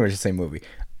much the same movie.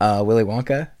 Willy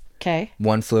Wonka. Okay.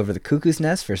 One Flew Over the Cuckoo's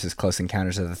Nest versus Close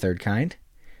Encounters of the Third Kind.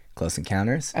 Close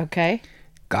Encounters. Okay.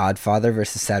 Godfather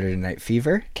versus Saturday Night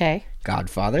Fever. Okay.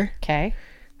 Godfather. Okay.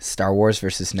 Star Wars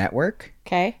versus Network.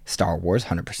 Okay. Star Wars,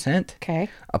 100%. Okay.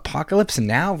 Apocalypse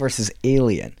Now versus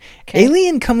Alien.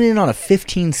 Alien coming in on a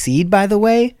 15 seed, by the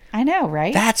way. I know,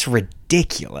 right? That's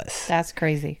ridiculous. That's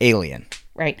crazy. Alien.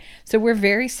 Right. So we're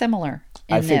very similar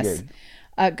in I this.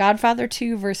 figured. Godfather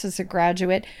 2 versus The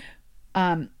Graduate.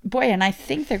 Boy, and I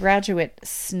think The Graduate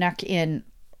snuck in.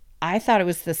 I thought it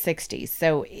was the 60s.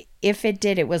 So if it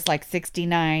did, it was like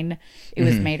 69. It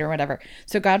was made or whatever.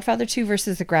 So Godfather 2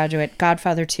 versus The Graduate.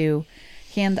 Godfather 2.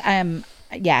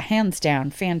 Hands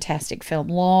down. Fantastic film.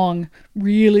 Long,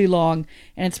 really long.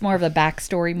 And it's more of a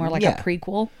backstory, more like Yeah. a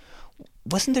prequel.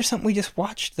 Wasn't there something we just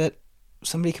watched that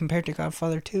somebody compared to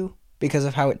Godfather 2 because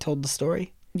of how it told the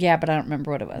story? Yeah, but I don't remember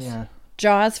what it was. Yeah.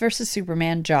 Jaws versus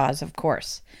Superman. Jaws, of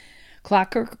course.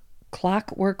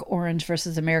 Clockwork Orange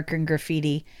versus American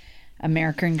Graffiti.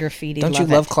 American Graffiti. Don't you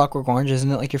love Clockwork Orange?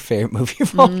 Isn't it like your favorite movie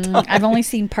of all time? I've only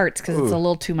seen parts because it's a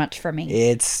little too much for me.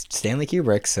 It's Stanley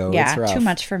Kubrick, so it's Yeah, rough. too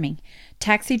much for me.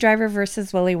 Taxi Driver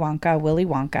versus Willy Wonka. Willy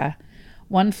Wonka.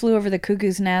 One Flew Over the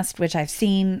Cuckoo's Nest, which I've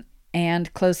seen,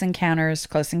 and Close Encounters.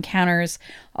 Close Encounters.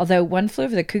 Although One Flew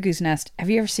Over the Cuckoo's Nest, have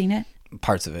you ever seen it?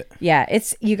 Parts of it. Yeah,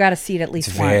 you got to see it at least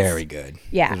It's once. very good.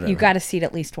 Yeah, you got to see it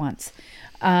at least once.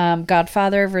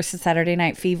 Godfather versus Saturday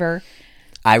Night Fever.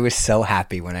 I was so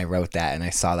happy when I wrote that and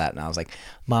I saw that and I was like,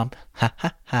 Mom, ha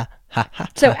ha ha ha ha.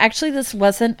 So actually, this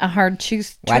wasn't a hard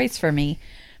choice for me.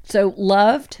 So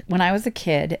loved when I was a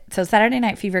kid. So Saturday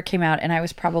Night Fever came out and I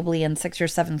was probably in 6th or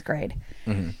 7th grade.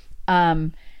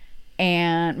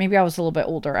 And maybe I was a little bit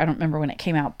older. I don't remember when it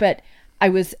came out, but I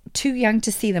was too young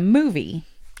to see the movie,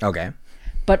 Okay.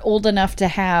 but old enough to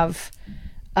have.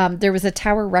 There was a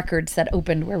Tower Records that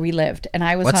opened where we lived, and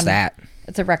I was What's on that?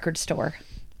 It's a record store.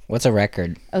 What's a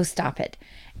record? Oh, stop it.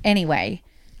 Anyway,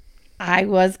 I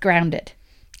was grounded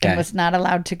and Okay. was not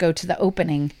allowed to go to the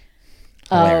opening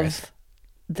Hilarious. of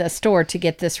the store to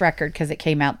get this record because it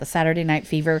came out, the Saturday Night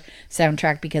Fever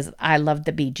soundtrack, because I loved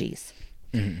the Bee Gees.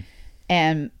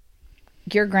 And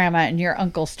your grandma and your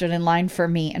uncle stood in line for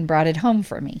me and brought it home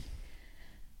for me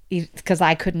because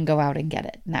I couldn't go out and get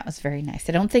it. And that was very nice.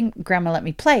 I don't think grandma let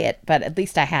me play it, but at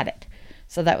least I had it.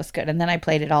 So that was good. And then I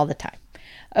played it all the time.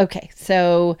 Okay.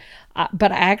 So,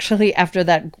 but I actually, after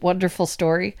that wonderful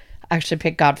story, I actually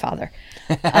picked Godfather.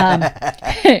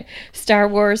 Star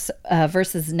Wars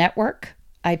versus Network.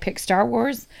 I picked Star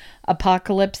Wars.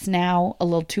 Apocalypse Now, a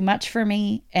little too much for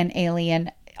me. And Alien,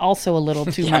 also a little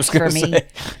too much for me.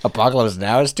 Apocalypse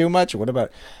Now is too much? What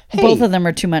about... Hey. Both of them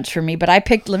are too much for me, but I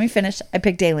picked, let me finish. I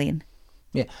picked Alien.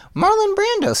 Yeah. Marlon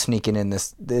Brando sneaking in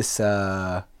this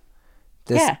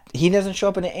Yeah. He doesn't show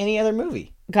up in any other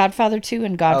movie. Godfather 2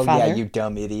 and Godfather. Oh, yeah, you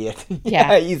dumb idiot.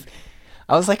 Yeah.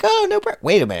 I was like, oh, no,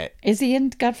 wait a minute. Is he in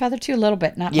Godfather 2? A little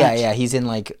bit, not much. Yeah, he's in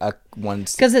like one...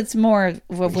 Because it's more...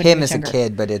 When him as a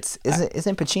kid, but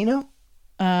isn't Pacino?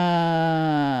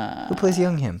 Who plays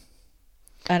young him?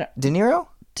 De Niro?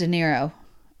 De Niro.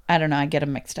 I don't know, I get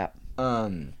them mixed up.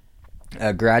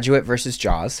 Graduate versus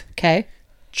Jaws. Okay.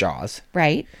 Jaws.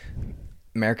 Right.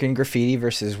 American Graffiti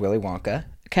versus Willy Wonka.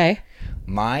 Okay.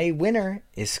 My winner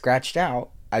is scratched out.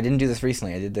 I didn't do this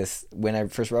recently. I did this when I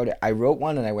first wrote it. I wrote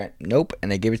one and I went, nope,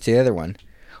 and I gave it to the other one.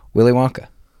 Willy Wonka.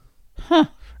 Huh.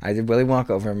 I did Willy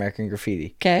Wonka over American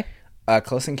Graffiti. Okay.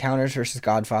 Close Encounters versus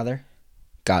Godfather.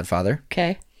 Godfather.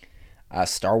 Okay.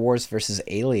 Star Wars versus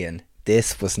Alien.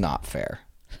 This was not fair.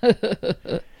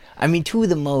 I mean, two of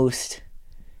the most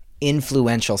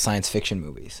influential science fiction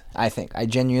movies, I think. I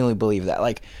genuinely believe that.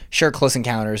 Like, sure, Close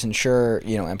Encounters and sure,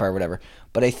 Empire, whatever.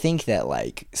 But I think that,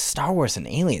 like, Star Wars and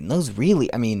Alien, those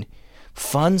really, I mean,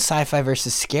 fun sci-fi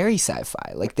versus scary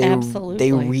sci-fi. Like, they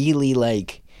really,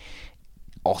 like,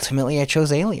 ultimately I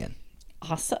chose Alien.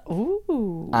 Awesome.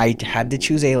 Ooh. I had to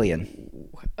choose Alien.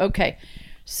 Okay.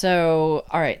 So,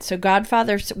 all right. So,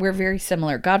 Godfather, we're very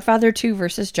similar. Godfather 2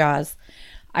 versus Jaws.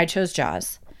 I chose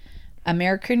Jaws.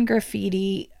 American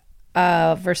Graffiti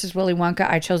versus Willy Wonka.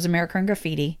 I chose American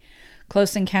Graffiti.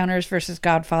 Close Encounters versus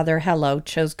Godfather. Hello.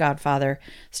 Chose Godfather.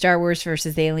 Star Wars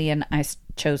versus Alien. I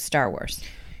chose Star Wars.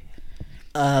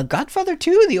 Godfather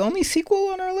 2, the only sequel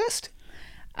on our list?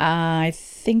 I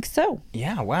think so.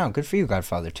 Yeah, wow. Good for you,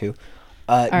 Godfather 2.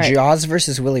 right. Jaws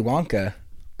versus Willy Wonka.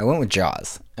 I went with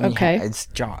Jaws. I mean, Okay. It's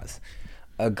Jaws.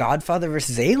 Godfather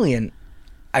versus Alien.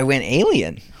 I went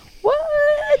Alien.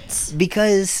 What?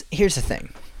 Because here's the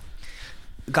thing.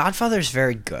 Godfather is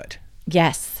very good.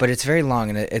 Yes. But it's very long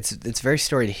and it's very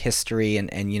storied history and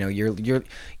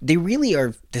they really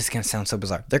are. This is gonna sound so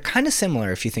bizarre. They're kind of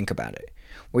similar if you think about it.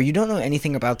 Where you don't know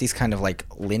anything about these kind of like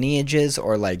lineages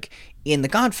or like in The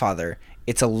Godfather,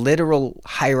 it's a literal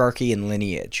hierarchy and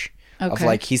lineage. Okay. Of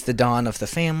like he's the Don of the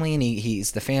family and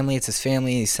he's the family, it's his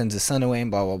family, and he sends his son away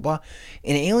and blah blah blah.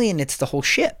 In Alien, it's the whole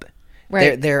ship.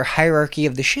 Right. Their hierarchy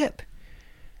of the ship.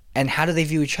 And how do they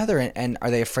view each other? And are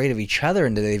they afraid of each other?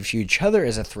 And do they view each other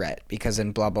as a threat? Because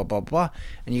then blah, blah, blah, blah.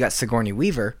 And you got Sigourney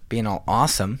Weaver being all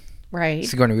awesome. Right.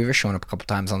 Sigourney Weaver showing up a couple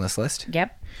times on this list.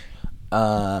 Yep.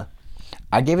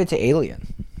 I gave it to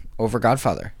Alien over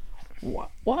Godfather. What?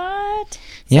 So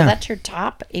Yeah. that's your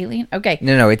top Alien? Okay.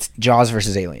 No, it's Jaws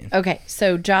versus Alien. Okay.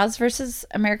 So Jaws versus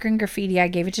American Graffiti. I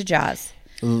gave it to Jaws.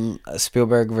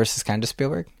 Spielberg versus kind of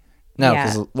Spielberg? No, Yeah.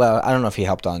 because, well, I don't know if he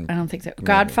helped on. I don't think so.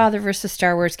 Godfather versus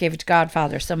Star Wars, gave it to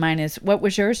Godfather. So mine is, what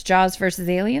was yours? Jaws versus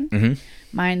Alien? Mm-hmm.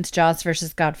 Mine's Jaws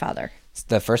versus Godfather. It's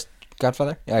the first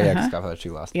Godfather? Oh, yeah, because Godfather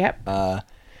 2 lost. Yep.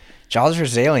 Jaws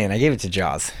versus Alien, I gave it to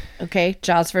Jaws. Okay.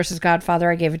 Jaws versus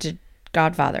Godfather, I gave it to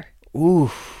Godfather.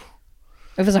 Ooh.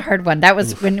 It was a hard one. That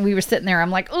was when we were sitting there.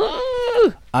 I'm like,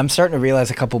 ooh. I'm starting to realize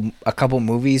a couple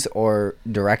movies or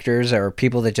directors or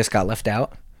people that just got left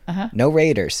out. Uh-huh. No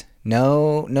Raiders.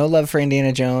 No love for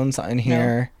Indiana Jones in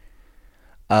here.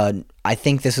 I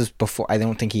think this was before. I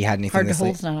don't think he had anything. Hard to this late.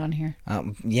 Hold's not on here.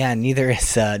 Yeah, neither's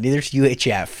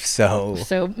UHF. So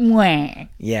Mwah.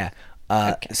 yeah.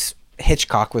 Okay.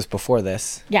 Hitchcock was before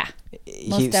this. Yeah.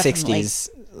 Most definitely. 60s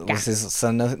was his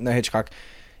son. No Hitchcock.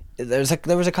 There was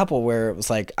a couple where it was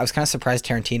like I was kind of surprised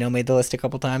Tarantino made the list a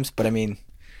couple times, but I mean,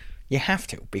 you have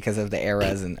to because of the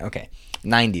eras and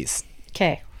 90s.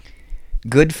 Okay.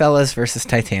 Goodfellas versus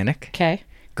Titanic. Okay.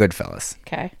 Goodfellas.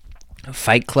 Okay.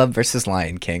 Fight Club versus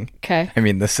Lion King. Okay. I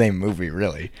mean, the same movie,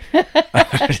 really.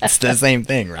 It's the same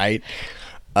thing, right?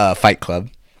 Fight Club.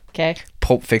 Okay.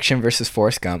 Pulp Fiction versus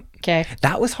Forrest Gump. Okay.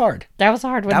 That was hard. That was a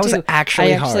hard one, That too. was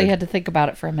actually I actually hard. had to think about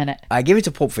it for a minute. I give it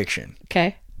to Pulp Fiction.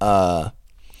 Okay.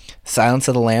 Silence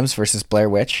of the Lambs versus Blair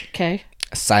Witch. Okay.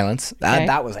 Silence. Okay.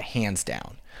 That was a hands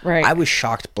down. Right. I was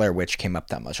shocked Blair Witch came up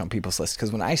that much on people's list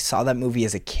because when I saw that movie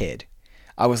as a kid,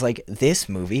 I was like, this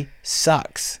movie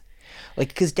sucks. Like,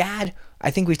 because Dad,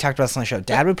 I think we talked about this on the show.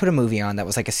 Dad would put a movie on that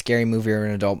was like a scary movie or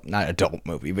an not adult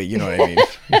movie, but you know what I mean.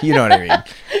 You know what I mean.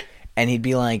 And he'd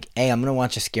be like, "Hey, I'm gonna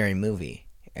watch a scary movie,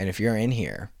 and if you're in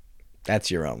here,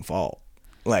 that's your own fault.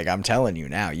 Like, I'm telling you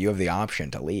now, you have the option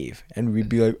to leave." And we'd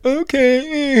be like,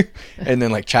 "Okay." And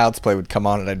then like Child's Play would come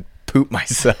on, and I'd poop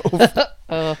myself.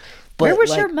 Where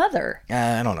was your mother?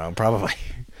 I don't know, probably.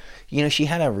 You know, she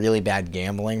had a really bad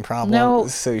gambling problem. No,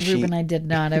 so Ruben, I did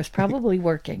not. I was probably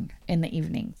working in the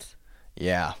evenings.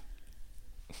 Yeah.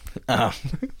 At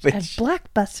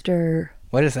Blockbuster.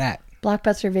 What is that?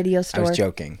 Blockbuster video store. I was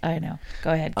joking. I know.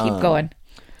 Go ahead. Keep going.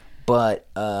 But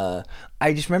I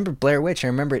just remember Blair Witch. I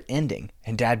remember it ending.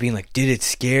 And Dad being like, "Did it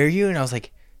scare you?" And I was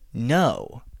like,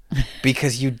 "No."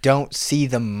 Because you don't see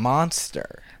the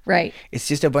monster. Right. It's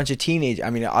just a bunch of teenagers. I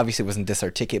mean, obviously it wasn't this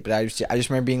articulate, but I just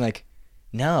remember being like,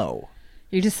 "No."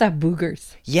 You just saw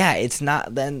boogers. Yeah, it's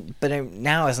not then. But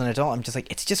now as an adult, I'm just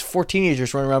like, it's just 4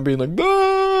 teenagers running around being like,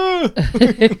 "Ah!"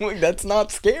 Like, that's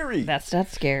not scary. That's not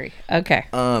scary. Okay.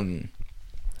 Where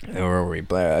were we?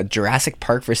 Jurassic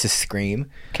Park versus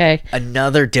Scream. Okay.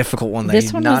 Another difficult one that This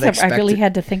you'd one not was expect. I really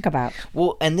had to think about.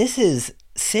 Well, and this is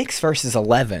 6 versus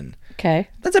 11. Okay.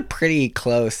 That's a pretty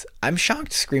close. I'm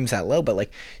shocked Scream's that low, but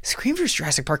like Scream versus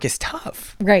Jurassic Park is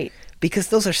tough. Right. Because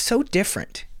those are so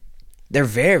different. They're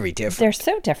very different. They're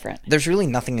so different. There's really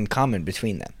nothing in common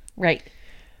between them. Right.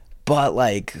 But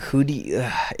like, who do you?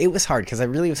 It was hard because I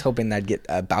really was hoping that'd get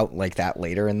about like that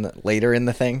later in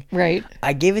the thing. Right.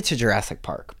 I gave it to Jurassic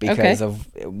Park because of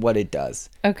what it does.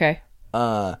 Okay.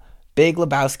 Big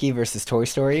Lebowski versus Toy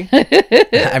Story.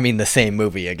 I mean, the same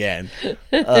movie again.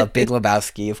 Big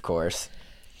Lebowski, of course.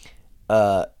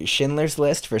 Schindler's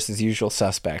List versus Usual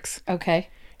Suspects. Okay.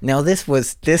 Now this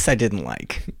I didn't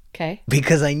like. Okay.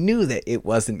 Because I knew that it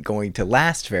wasn't going to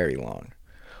last very long.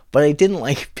 But I didn't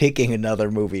like picking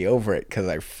another movie over it because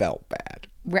I felt bad.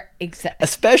 Exactly.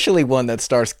 Especially one that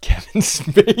stars Kevin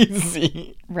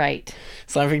Spacey. Right.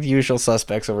 So I picked Usual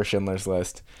Suspects over Schindler's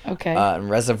List. Okay. And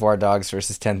Reservoir Dogs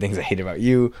versus 10 Things I Hate About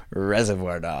You.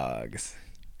 Reservoir Dogs.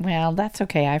 Well, that's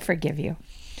okay. I forgive you.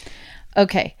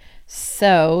 Okay.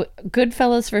 So,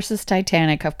 Goodfellas versus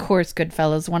Titanic. Of course,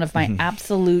 Goodfellas, one of my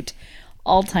absolute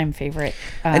all-time favorite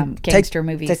gangster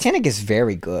movies. Titanic is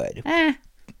very good. I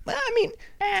mean,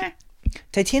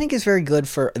 Titanic is very good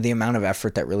for the amount of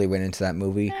effort that really went into that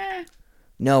movie.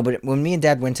 No, but when me and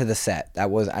Dad went to the set, that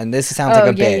was, and this sounds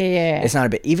like a bit. Yeah. It's not a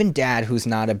bit. Even Dad, who's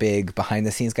not a big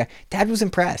behind-the-scenes guy, Dad was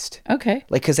impressed. Okay.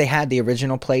 Like, because they had the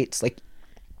original plates,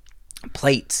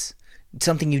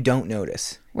 something you don't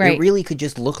notice. Right. It really could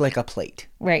just look like a plate.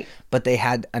 Right. But they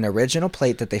had an original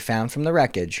plate that they found from the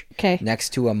wreckage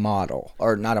next to a model,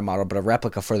 or not a model, but a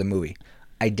replica for the movie.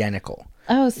 Identical.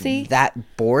 Oh, see?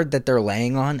 That board that they're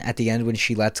laying on at the end when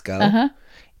she lets go,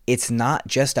 it's not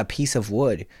just a piece of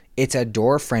wood. It's a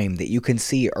door frame that you can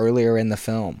see earlier in the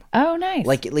film. Oh, nice.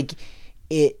 Like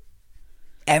it,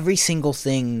 every single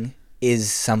thing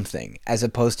is something, as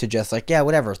opposed to just like, yeah,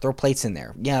 whatever, throw plates in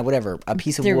there. Yeah, whatever, a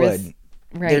piece of wood.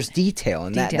 There's detail,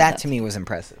 and that to me was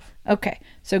impressive. Okay,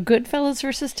 so Goodfellas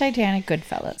versus Titanic,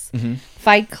 Goodfellas.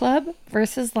 Fight Club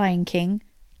versus Lion King,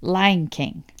 Lion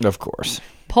King. Of course.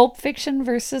 Pulp Fiction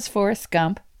versus Forrest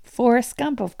Gump, Forrest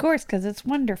Gump, of course, because it's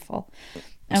wonderful.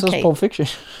 So is Pulp Fiction.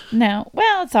 No,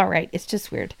 well, it's all right. It's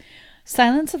just weird.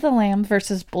 Silence of the Lambs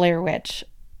versus Blair Witch.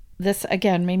 This,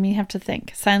 again, made me have to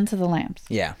think. Silence of the Lambs.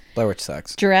 Yeah, Blair Witch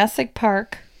sucks. Jurassic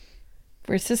Park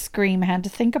versus Scream. Had to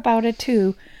think about it,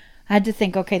 too. I had to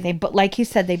think, okay, like you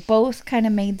said, they both kind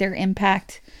of made their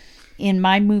impact in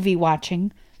my movie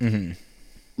watching.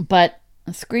 But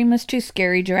Scream was too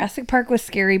scary. Jurassic Park was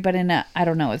scary, but I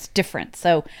don't know, it's different.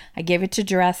 So I gave it to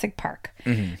Jurassic Park.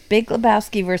 Big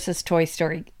Lebowski versus Toy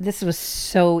Story. This was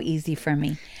so easy for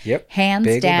me. Yep. Hands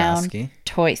Big down, Lebowski.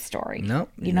 Toy Story. Nope.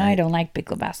 You know, I don't like Big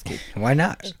Lebowski. Why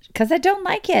not? Because I don't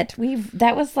like it.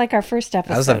 That was like our first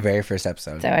episode. That was the very first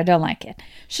episode. So I don't like it.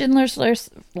 Schindler's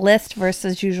List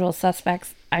versus Usual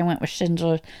Suspects. I went with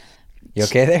Schindler. You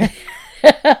okay there?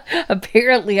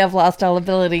 Apparently, I've lost all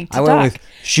ability to I talk. went with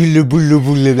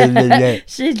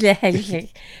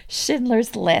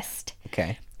Schindler's List.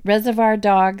 Okay. Reservoir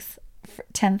Dogs.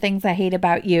 10 Things I Hate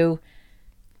About You.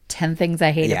 10 Things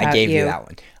I Hate About You. Yeah, I gave you that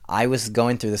one. I was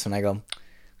going through this one. I go,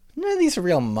 none of these are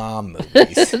real mom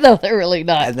movies. No, they're really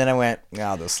not. And then I went,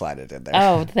 I'll just slide it in there.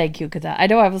 Oh, thank you. Because I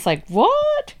know I was like,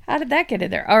 what? How did that get in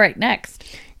there? All right, next.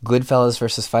 Goodfellas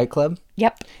versus Fight Club.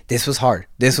 Yep. This was hard.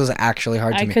 This was actually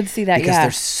hard to me. I could see that, because yeah.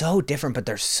 they're so different, but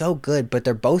they're so good. But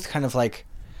they're both kind of like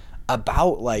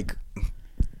about like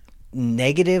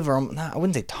negative, or I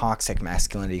wouldn't say toxic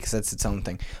masculinity because that's its own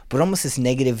thing, but almost this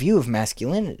negative view of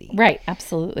masculinity. Right.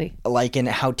 Absolutely. Like, and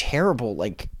how terrible,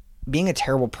 like being a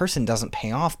terrible person doesn't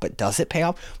pay off, but does it pay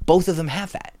off? Both of them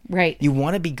have that. Right. You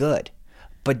want to be good,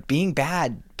 but being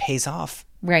bad pays off.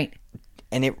 Right.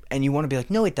 And you want to be like,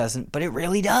 no, it doesn't, but it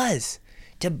really does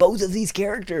to both of these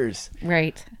characters.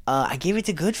 Right. I gave it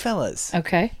to Goodfellas.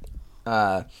 Okay.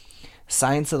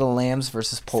 Silence of the Lambs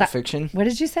versus Pulp Fiction. What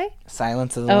did you say?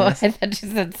 Silence of the Oh, Lambs. I thought you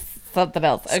said something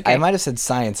else. Okay. I might have said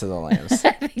Science of the Lambs.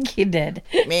 I think you did.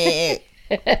 Meh.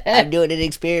 I'm doing an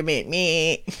experiment.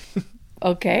 Meh.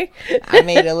 Okay. I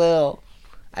made a little,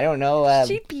 I don't know.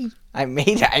 Sheepy. I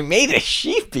made a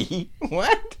sheepy.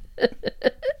 What?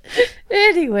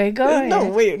 Anyway, go ahead. No,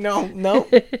 wait, no.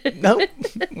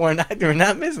 We're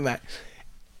not missing that.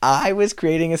 I was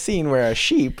creating a scene where a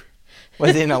sheep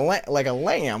was in like a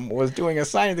lamb was doing a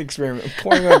science experiment,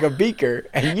 pouring like a beaker,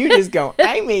 and you just go,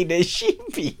 I made a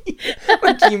sheepy.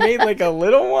 Like you made like a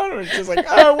little one, or it's just like,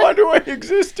 oh, why do I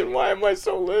exist and why am I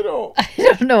so little? I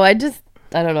don't know. I don't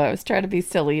know. I was trying to be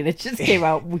silly and it just came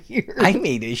out weird. I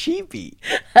made a sheepy.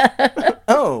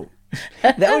 Oh,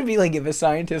 that would be like if a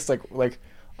scientist like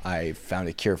I found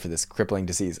a cure for this crippling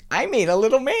disease. I made a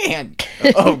little man.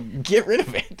 Oh, get rid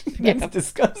of it. That's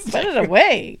disgusting. Put it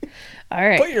away. All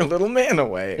right. Put your little man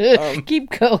away. Keep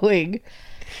going.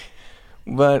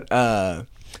 But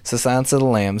so Silence of the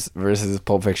Lambs versus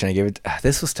Pulp Fiction. I gave it.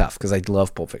 This was tough because I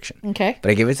love Pulp Fiction. Okay. But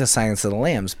I gave it to Silence of the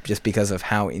Lambs just because of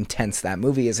how intense that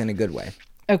movie is in a good way.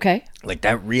 Okay. Like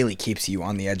that really keeps you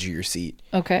on the edge of your seat.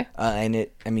 Okay.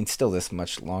 And still this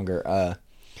much longer.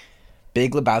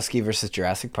 Big Lebowski versus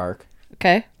Jurassic Park.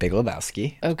 Okay. Big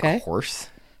Lebowski. Okay. Of course.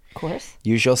 Of course.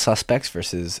 Usual Suspects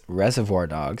versus Reservoir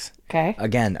Dogs. Okay.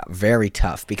 Again, very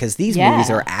tough because these movies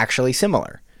are actually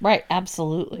similar. Right.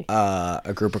 Absolutely.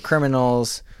 A group of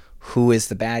criminals. Who is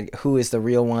the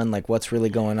real one? Like, what's really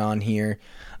going on here?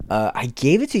 I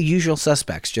gave it to Usual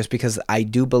Suspects just because I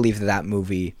do believe that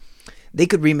movie, they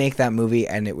could remake that movie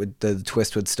and the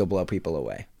twist would still blow people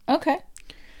away. Okay.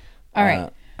 All right.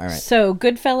 All right. So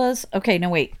Goodfellas. Okay. No,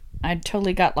 wait. I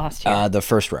totally got lost here. The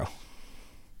first row.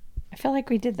 I feel like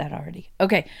we did that already.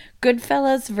 Okay.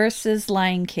 Goodfellas versus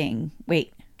Lion King.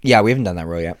 Wait. Yeah, we haven't done that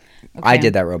row yet. Okay. I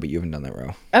did that row, but you haven't done that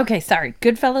row. Okay, sorry.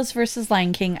 Goodfellas versus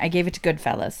Lion King. I gave it to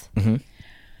Goodfellas.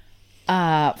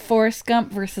 Mm-hmm. Forrest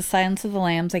Gump versus Silence of the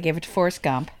Lambs. I gave it to Forrest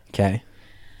Gump. Okay.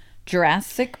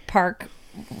 Jurassic Park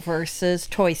versus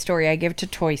Toy Story. I gave it to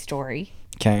Toy Story.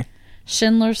 Okay.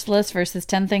 Schindler's List versus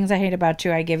 10 Things I Hate About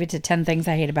You. I gave it to 10 Things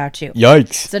I Hate About You.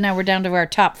 Yikes. So now we're down to our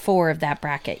top 4 of that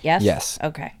bracket, yes? Yes.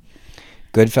 Okay.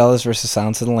 Goodfellas versus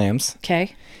Silence of the Lambs.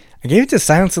 Okay. I gave it to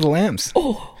Silence of the Lambs.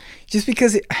 Oh. Just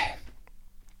because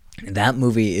that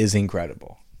movie is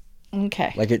incredible.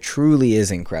 Okay. Like, it truly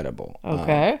is incredible.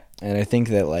 Okay. And I think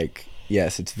that, like,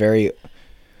 yes, it's very...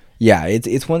 Yeah,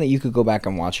 it's one that you could go back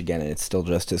and watch again, and it's still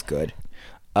just as good.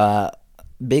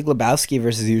 Big Lebowski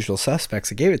versus Usual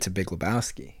Suspects, I gave it to Big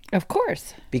Lebowski. Of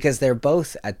course. Because they're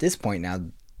both, at this point now,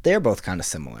 they're both kind of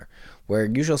similar. Where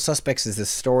Usual Suspects is this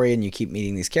story, and you keep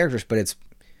meeting these characters, but it's...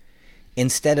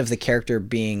 Instead of the character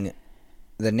being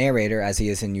the narrator, as he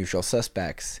is in Usual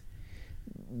Suspects...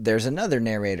 There's another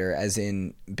narrator, as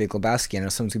in Big Lebowski,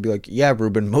 and someone's gonna be like, yeah,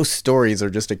 Ruben, most stories are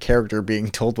just a character being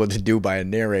told what to do by a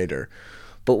narrator.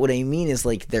 But what I mean is,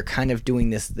 like, they're kind of doing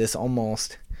this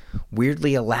almost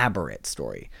weirdly elaborate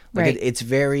story. Like, right. It's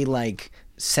very, like,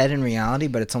 set in reality,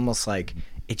 but it's almost like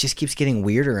it just keeps getting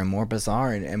weirder and more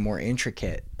bizarre and more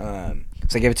intricate. So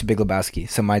I gave it to Big Lebowski.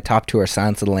 So my top 2 are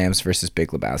Silence of the Lambs versus Big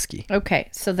Lebowski. Okay,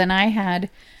 so then I had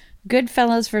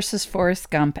Goodfellas versus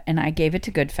Forrest Gump, and I gave it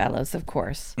to Goodfellas, of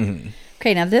course. Mm-hmm.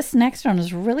 Okay, now this next one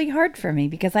is really hard for me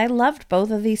because I loved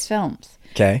both of these films.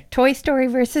 Okay. Toy Story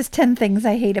versus 10 Things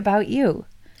I Hate About You.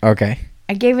 Okay.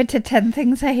 I gave it to 10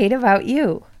 Things I Hate About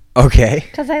You. Okay.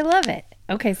 Because I love it.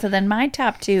 Okay, so then my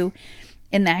top 2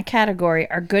 in that category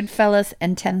are Goodfellas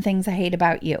and 10 Things I Hate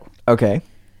About You. Okay.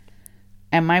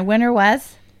 And my winner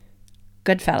was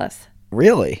Goodfellas.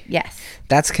 Really? Yes.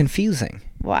 That's confusing.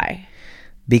 Why?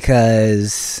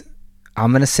 Because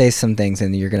I'm going to say some things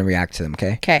and you're going to react to them,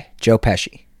 okay? Okay. Joe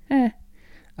Pesci.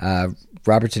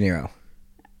 Robert De Niro.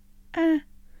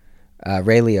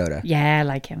 Ray Liotta. Yeah, I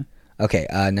like him. Okay,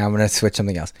 now I'm going to switch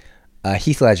something else.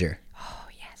 Heath Ledger. Oh,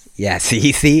 yes. Yeah,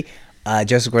 see?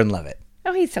 Joseph Gordon-Levitt.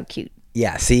 Oh, he's so cute.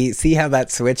 Yeah, see how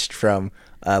that switched from,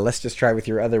 let's just try with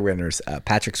your other winners,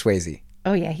 Patrick Swayze.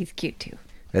 Oh, yeah, he's cute too.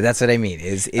 But that's what I mean,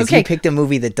 is Okay. you picked a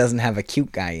movie that doesn't have a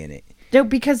cute guy in it. No,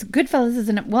 because Goodfellas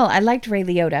isn't. Well, I liked Ray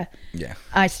Liotta. Yeah.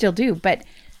 I still do, but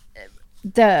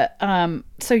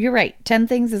so you're right. 10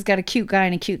 Things has got a cute guy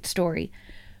and a cute story.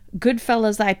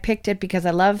 Goodfellas, I picked it because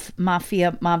I love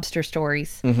mobster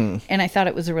stories, and I thought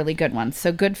it was a really good one.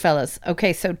 So Goodfellas.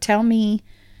 Okay, so tell me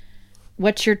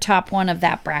What's your top one of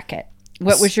that bracket?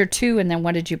 What was your 2, and then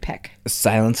what did you pick?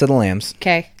 Silence of the Lambs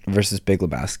Okay. versus Big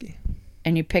Lebowski.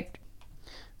 And you picked...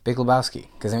 Big Lebowski,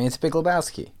 because I mean it's Big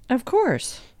Lebowski, Of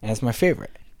course. and it's my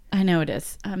favorite. I know it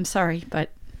is. I'm sorry, but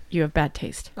you have bad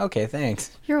taste. Okay,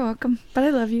 thanks. You're welcome, but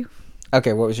I love you.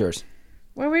 Okay, what was yours?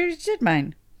 Well, we did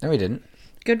mine. No, we didn't.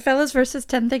 Goodfellas versus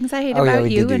 10 Things I Hate Oh, yeah, About we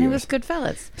did You, do and it yours. was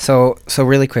Goodfellas. So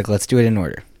really quick, let's do it in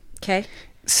order. Okay.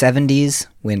 70s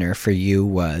winner for you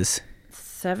was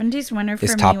 70s winner for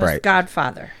It's me top was right.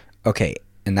 Godfather. okay,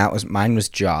 and mine was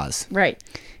Jaws. Right.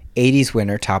 80s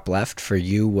winner top left for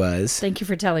you was Thank you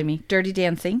for telling me. Dirty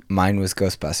Dancing. mine was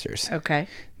Ghostbusters. Okay.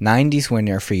 90s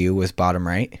winner for you was bottom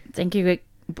right. Thank you.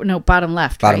 No, bottom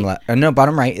left. Bottom right? left. No,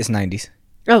 bottom right is 90s.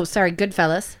 Oh, sorry.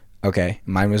 Goodfellas. Okay,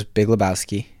 mine was Big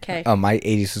Lebowski. 'Kay. Oh, my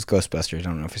 80s was Ghostbusters. I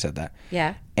don't know if I said that.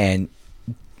 Yeah. And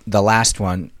the last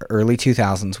one, early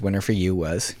 2000s winner for you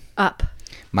was Up.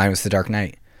 mine was The Dark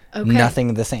Knight. Okay.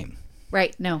 Nothing the same.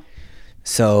 Right. No.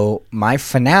 So my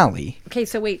finale, Okay.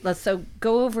 So wait. Let's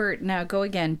go over now. Go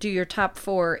again. Do your top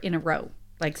 4 in a row.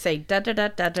 Like say da da da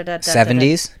da da da.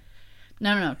 70s,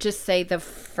 No. Just say the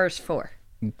first 4.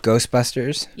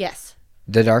 Ghostbusters, Yes.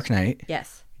 The Dark Knight,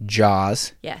 Yes.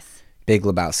 Jaws, Yes. Big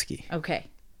Lebowski. Okay.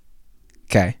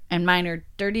 Okay. And mine are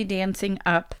Dirty Dancing,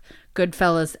 Up,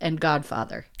 Goodfellas, and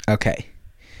Godfather. Okay.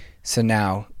 So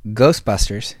now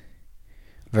Ghostbusters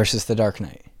versus The Dark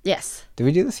Knight. Yes. Did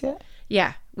we do this yet?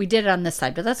 Yeah. We did it on this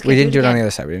side, but that's okay. We didn't do it on again. the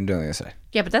other side. We didn't do it on the other side.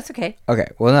 Yeah, but that's okay. Okay.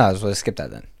 Well, no, let's skip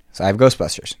that then. So I have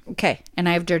Ghostbusters. Okay. And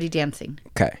I have Dirty Dancing.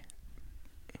 Okay.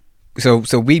 So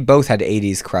we both had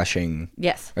 80s crushing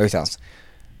Yes. early 2000s.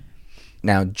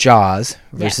 Now Jaws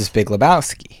versus Yes. Big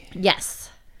Lebowski. Yes.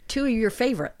 2 of your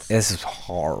favorites. This is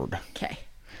hard. Okay.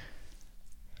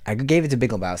 I gave it to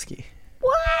Big Lebowski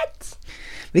What?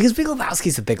 because Big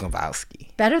Lebowski's a Big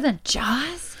Lebowski. Better than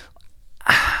Jaws?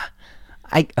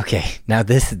 Okay. Now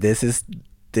this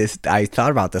I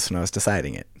thought about this when I was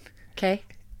deciding it. Okay.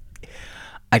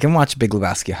 I can watch Big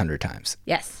Lebowski 100 times.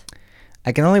 Yes.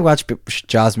 I can only watch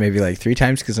Jaws maybe like 3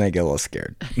 times because then I get a little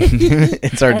scared.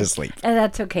 It's hard to sleep. And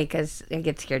that's okay because I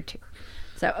get scared too.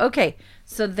 So, okay.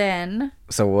 So then,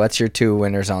 So what's your 2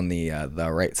 winners on the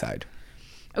right side?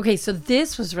 okay. So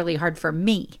this was really hard for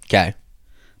me Okay.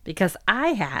 because I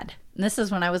had, and this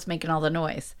is when I was making all the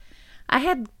noise, I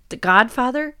had The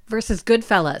Godfather versus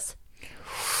Goodfellas.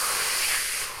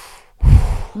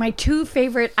 My 2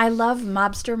 favorite, I love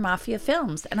mobster mafia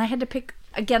films, and I had to pick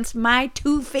against my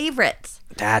 2 favorites.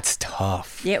 That's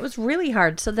tough. Yeah, it was really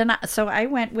hard. So then, I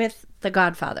went with The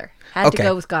Godfather. Had to Okay.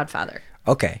 go with Godfather.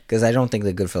 Okay, because I don't think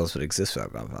the Goodfellas would exist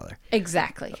without Godfather.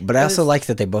 Exactly. But I It also was- like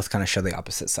that they both kind of show the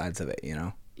opposite sides of it, you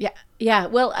know? Yeah, yeah.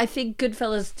 Well, I think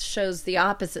Goodfellas shows the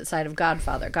opposite side of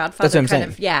Godfather. Godfather That's what I'm kind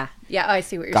saying. of, yeah. I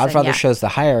see what you're Godfather saying. shows the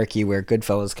hierarchy where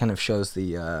Goodfellas kind of shows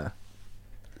the,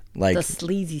 like... The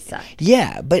sleazy side.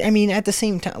 Yeah, but I mean, at the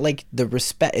same time, like,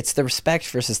 it's the respect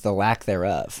versus the lack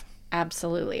thereof.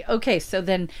 Absolutely. Okay, so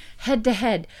then head to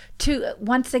head,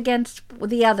 once against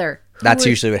the other. Who That's was-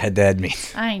 usually what head-to-head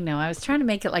means. I know. I was trying to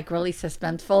make it like really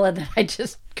suspenseful, and then I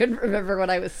just couldn't remember what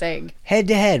I was saying.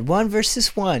 Head-to-head, 1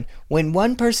 versus 1. When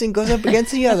one person goes up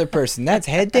against the other person, that's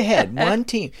head-to-head, one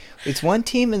team. It's one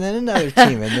team and then another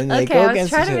team, and then they Okay, go I was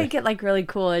against trying each to other. make it like really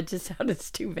cool. It just sounded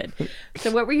stupid. So,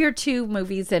 what were your 2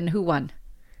 movies, and who won?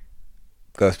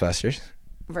 Ghostbusters,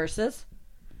 Versus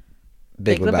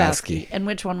Big Lebowski. And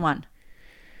which one won?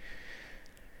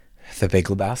 The Big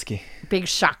Lebowski. Big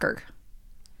shocker.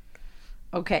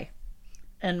 Okay.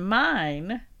 And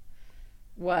mine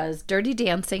was Dirty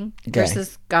Dancing Okay.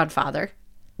 versus Godfather.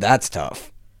 That's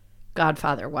tough.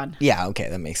 Godfather won. Yeah, okay,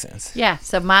 that makes sense. Yeah,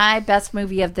 so my best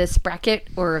movie of this bracket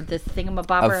or of this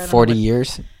thingamabobber. I don't Of know 40 what-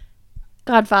 years,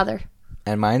 Godfather.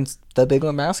 and mine's The Big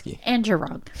Lebowski. And you're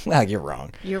wrong. Well, you're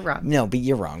wrong. You're wrong. No, but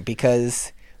you're wrong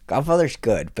because Godfather's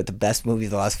good, but the best movie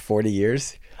of the last 40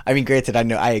 years. I mean, granted, I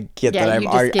get Yeah, that I'm you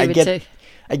just gave it to-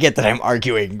 I get that I'm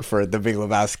arguing for The Big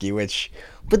Lebowski,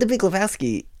 but The Big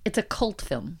Lebowski, It's a cult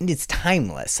film. it's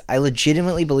timeless. I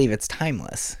legitimately believe it's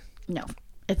timeless. No,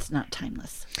 it's not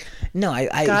timeless. No,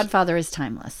 I Godfather is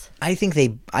timeless. I think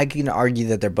I can argue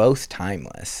that they're both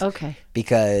timeless. Okay.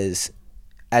 Because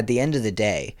at the end of the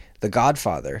day, The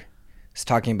Godfather is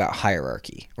talking about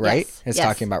hierarchy, right? Yes, It's yes.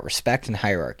 talking about respect and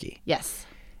hierarchy. Yes.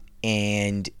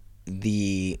 And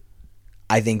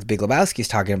I think Big Lebowski is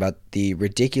talking about the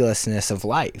ridiculousness of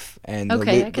life. And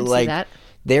Okay, I can see that.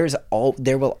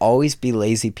 There will always be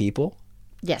lazy people.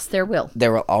 Yes, there will.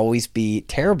 There will always be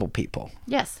terrible people.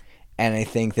 Yes. And I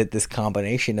think that this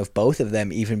combination of both of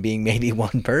them, even being maybe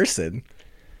one person,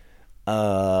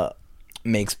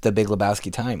 makes The Big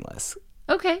Lebowski timeless.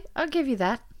 Okay, I'll give you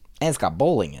that. And it's got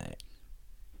bowling in it.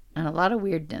 And a lot of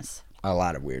weirdness. A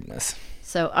lot of weirdness.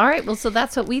 So, all right. Well, so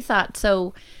that's what we thought.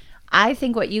 So I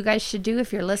think what you guys should do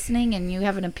if you're listening and you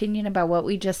have an opinion about what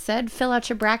we just said, fill out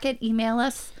your bracket, email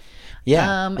us.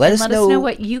 Yeah. Let us know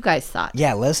what you guys thought.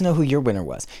 Yeah, let us know who your winner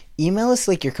was. Email us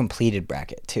like your completed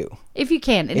bracket too. If you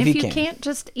can. And if you can't,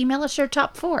 just email us your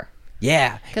top 4.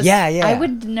 Yeah. Yeah. I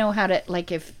wouldn't know how to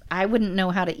I wouldn't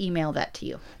know how to email that to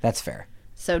you. That's fair.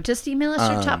 So just email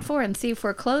us your top 4 and see if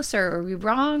we're close or are we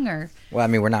wrong or. Well, I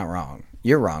mean, we're not wrong.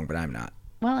 You're wrong, but I'm not.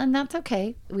 Well, and that's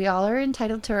okay. We all are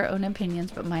entitled to our own opinions,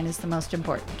 but mine is the most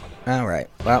important. All right.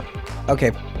 Well,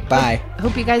 okay. Bye.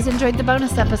 Hope you guys enjoyed the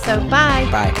bonus episode. Bye.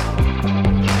 Bye.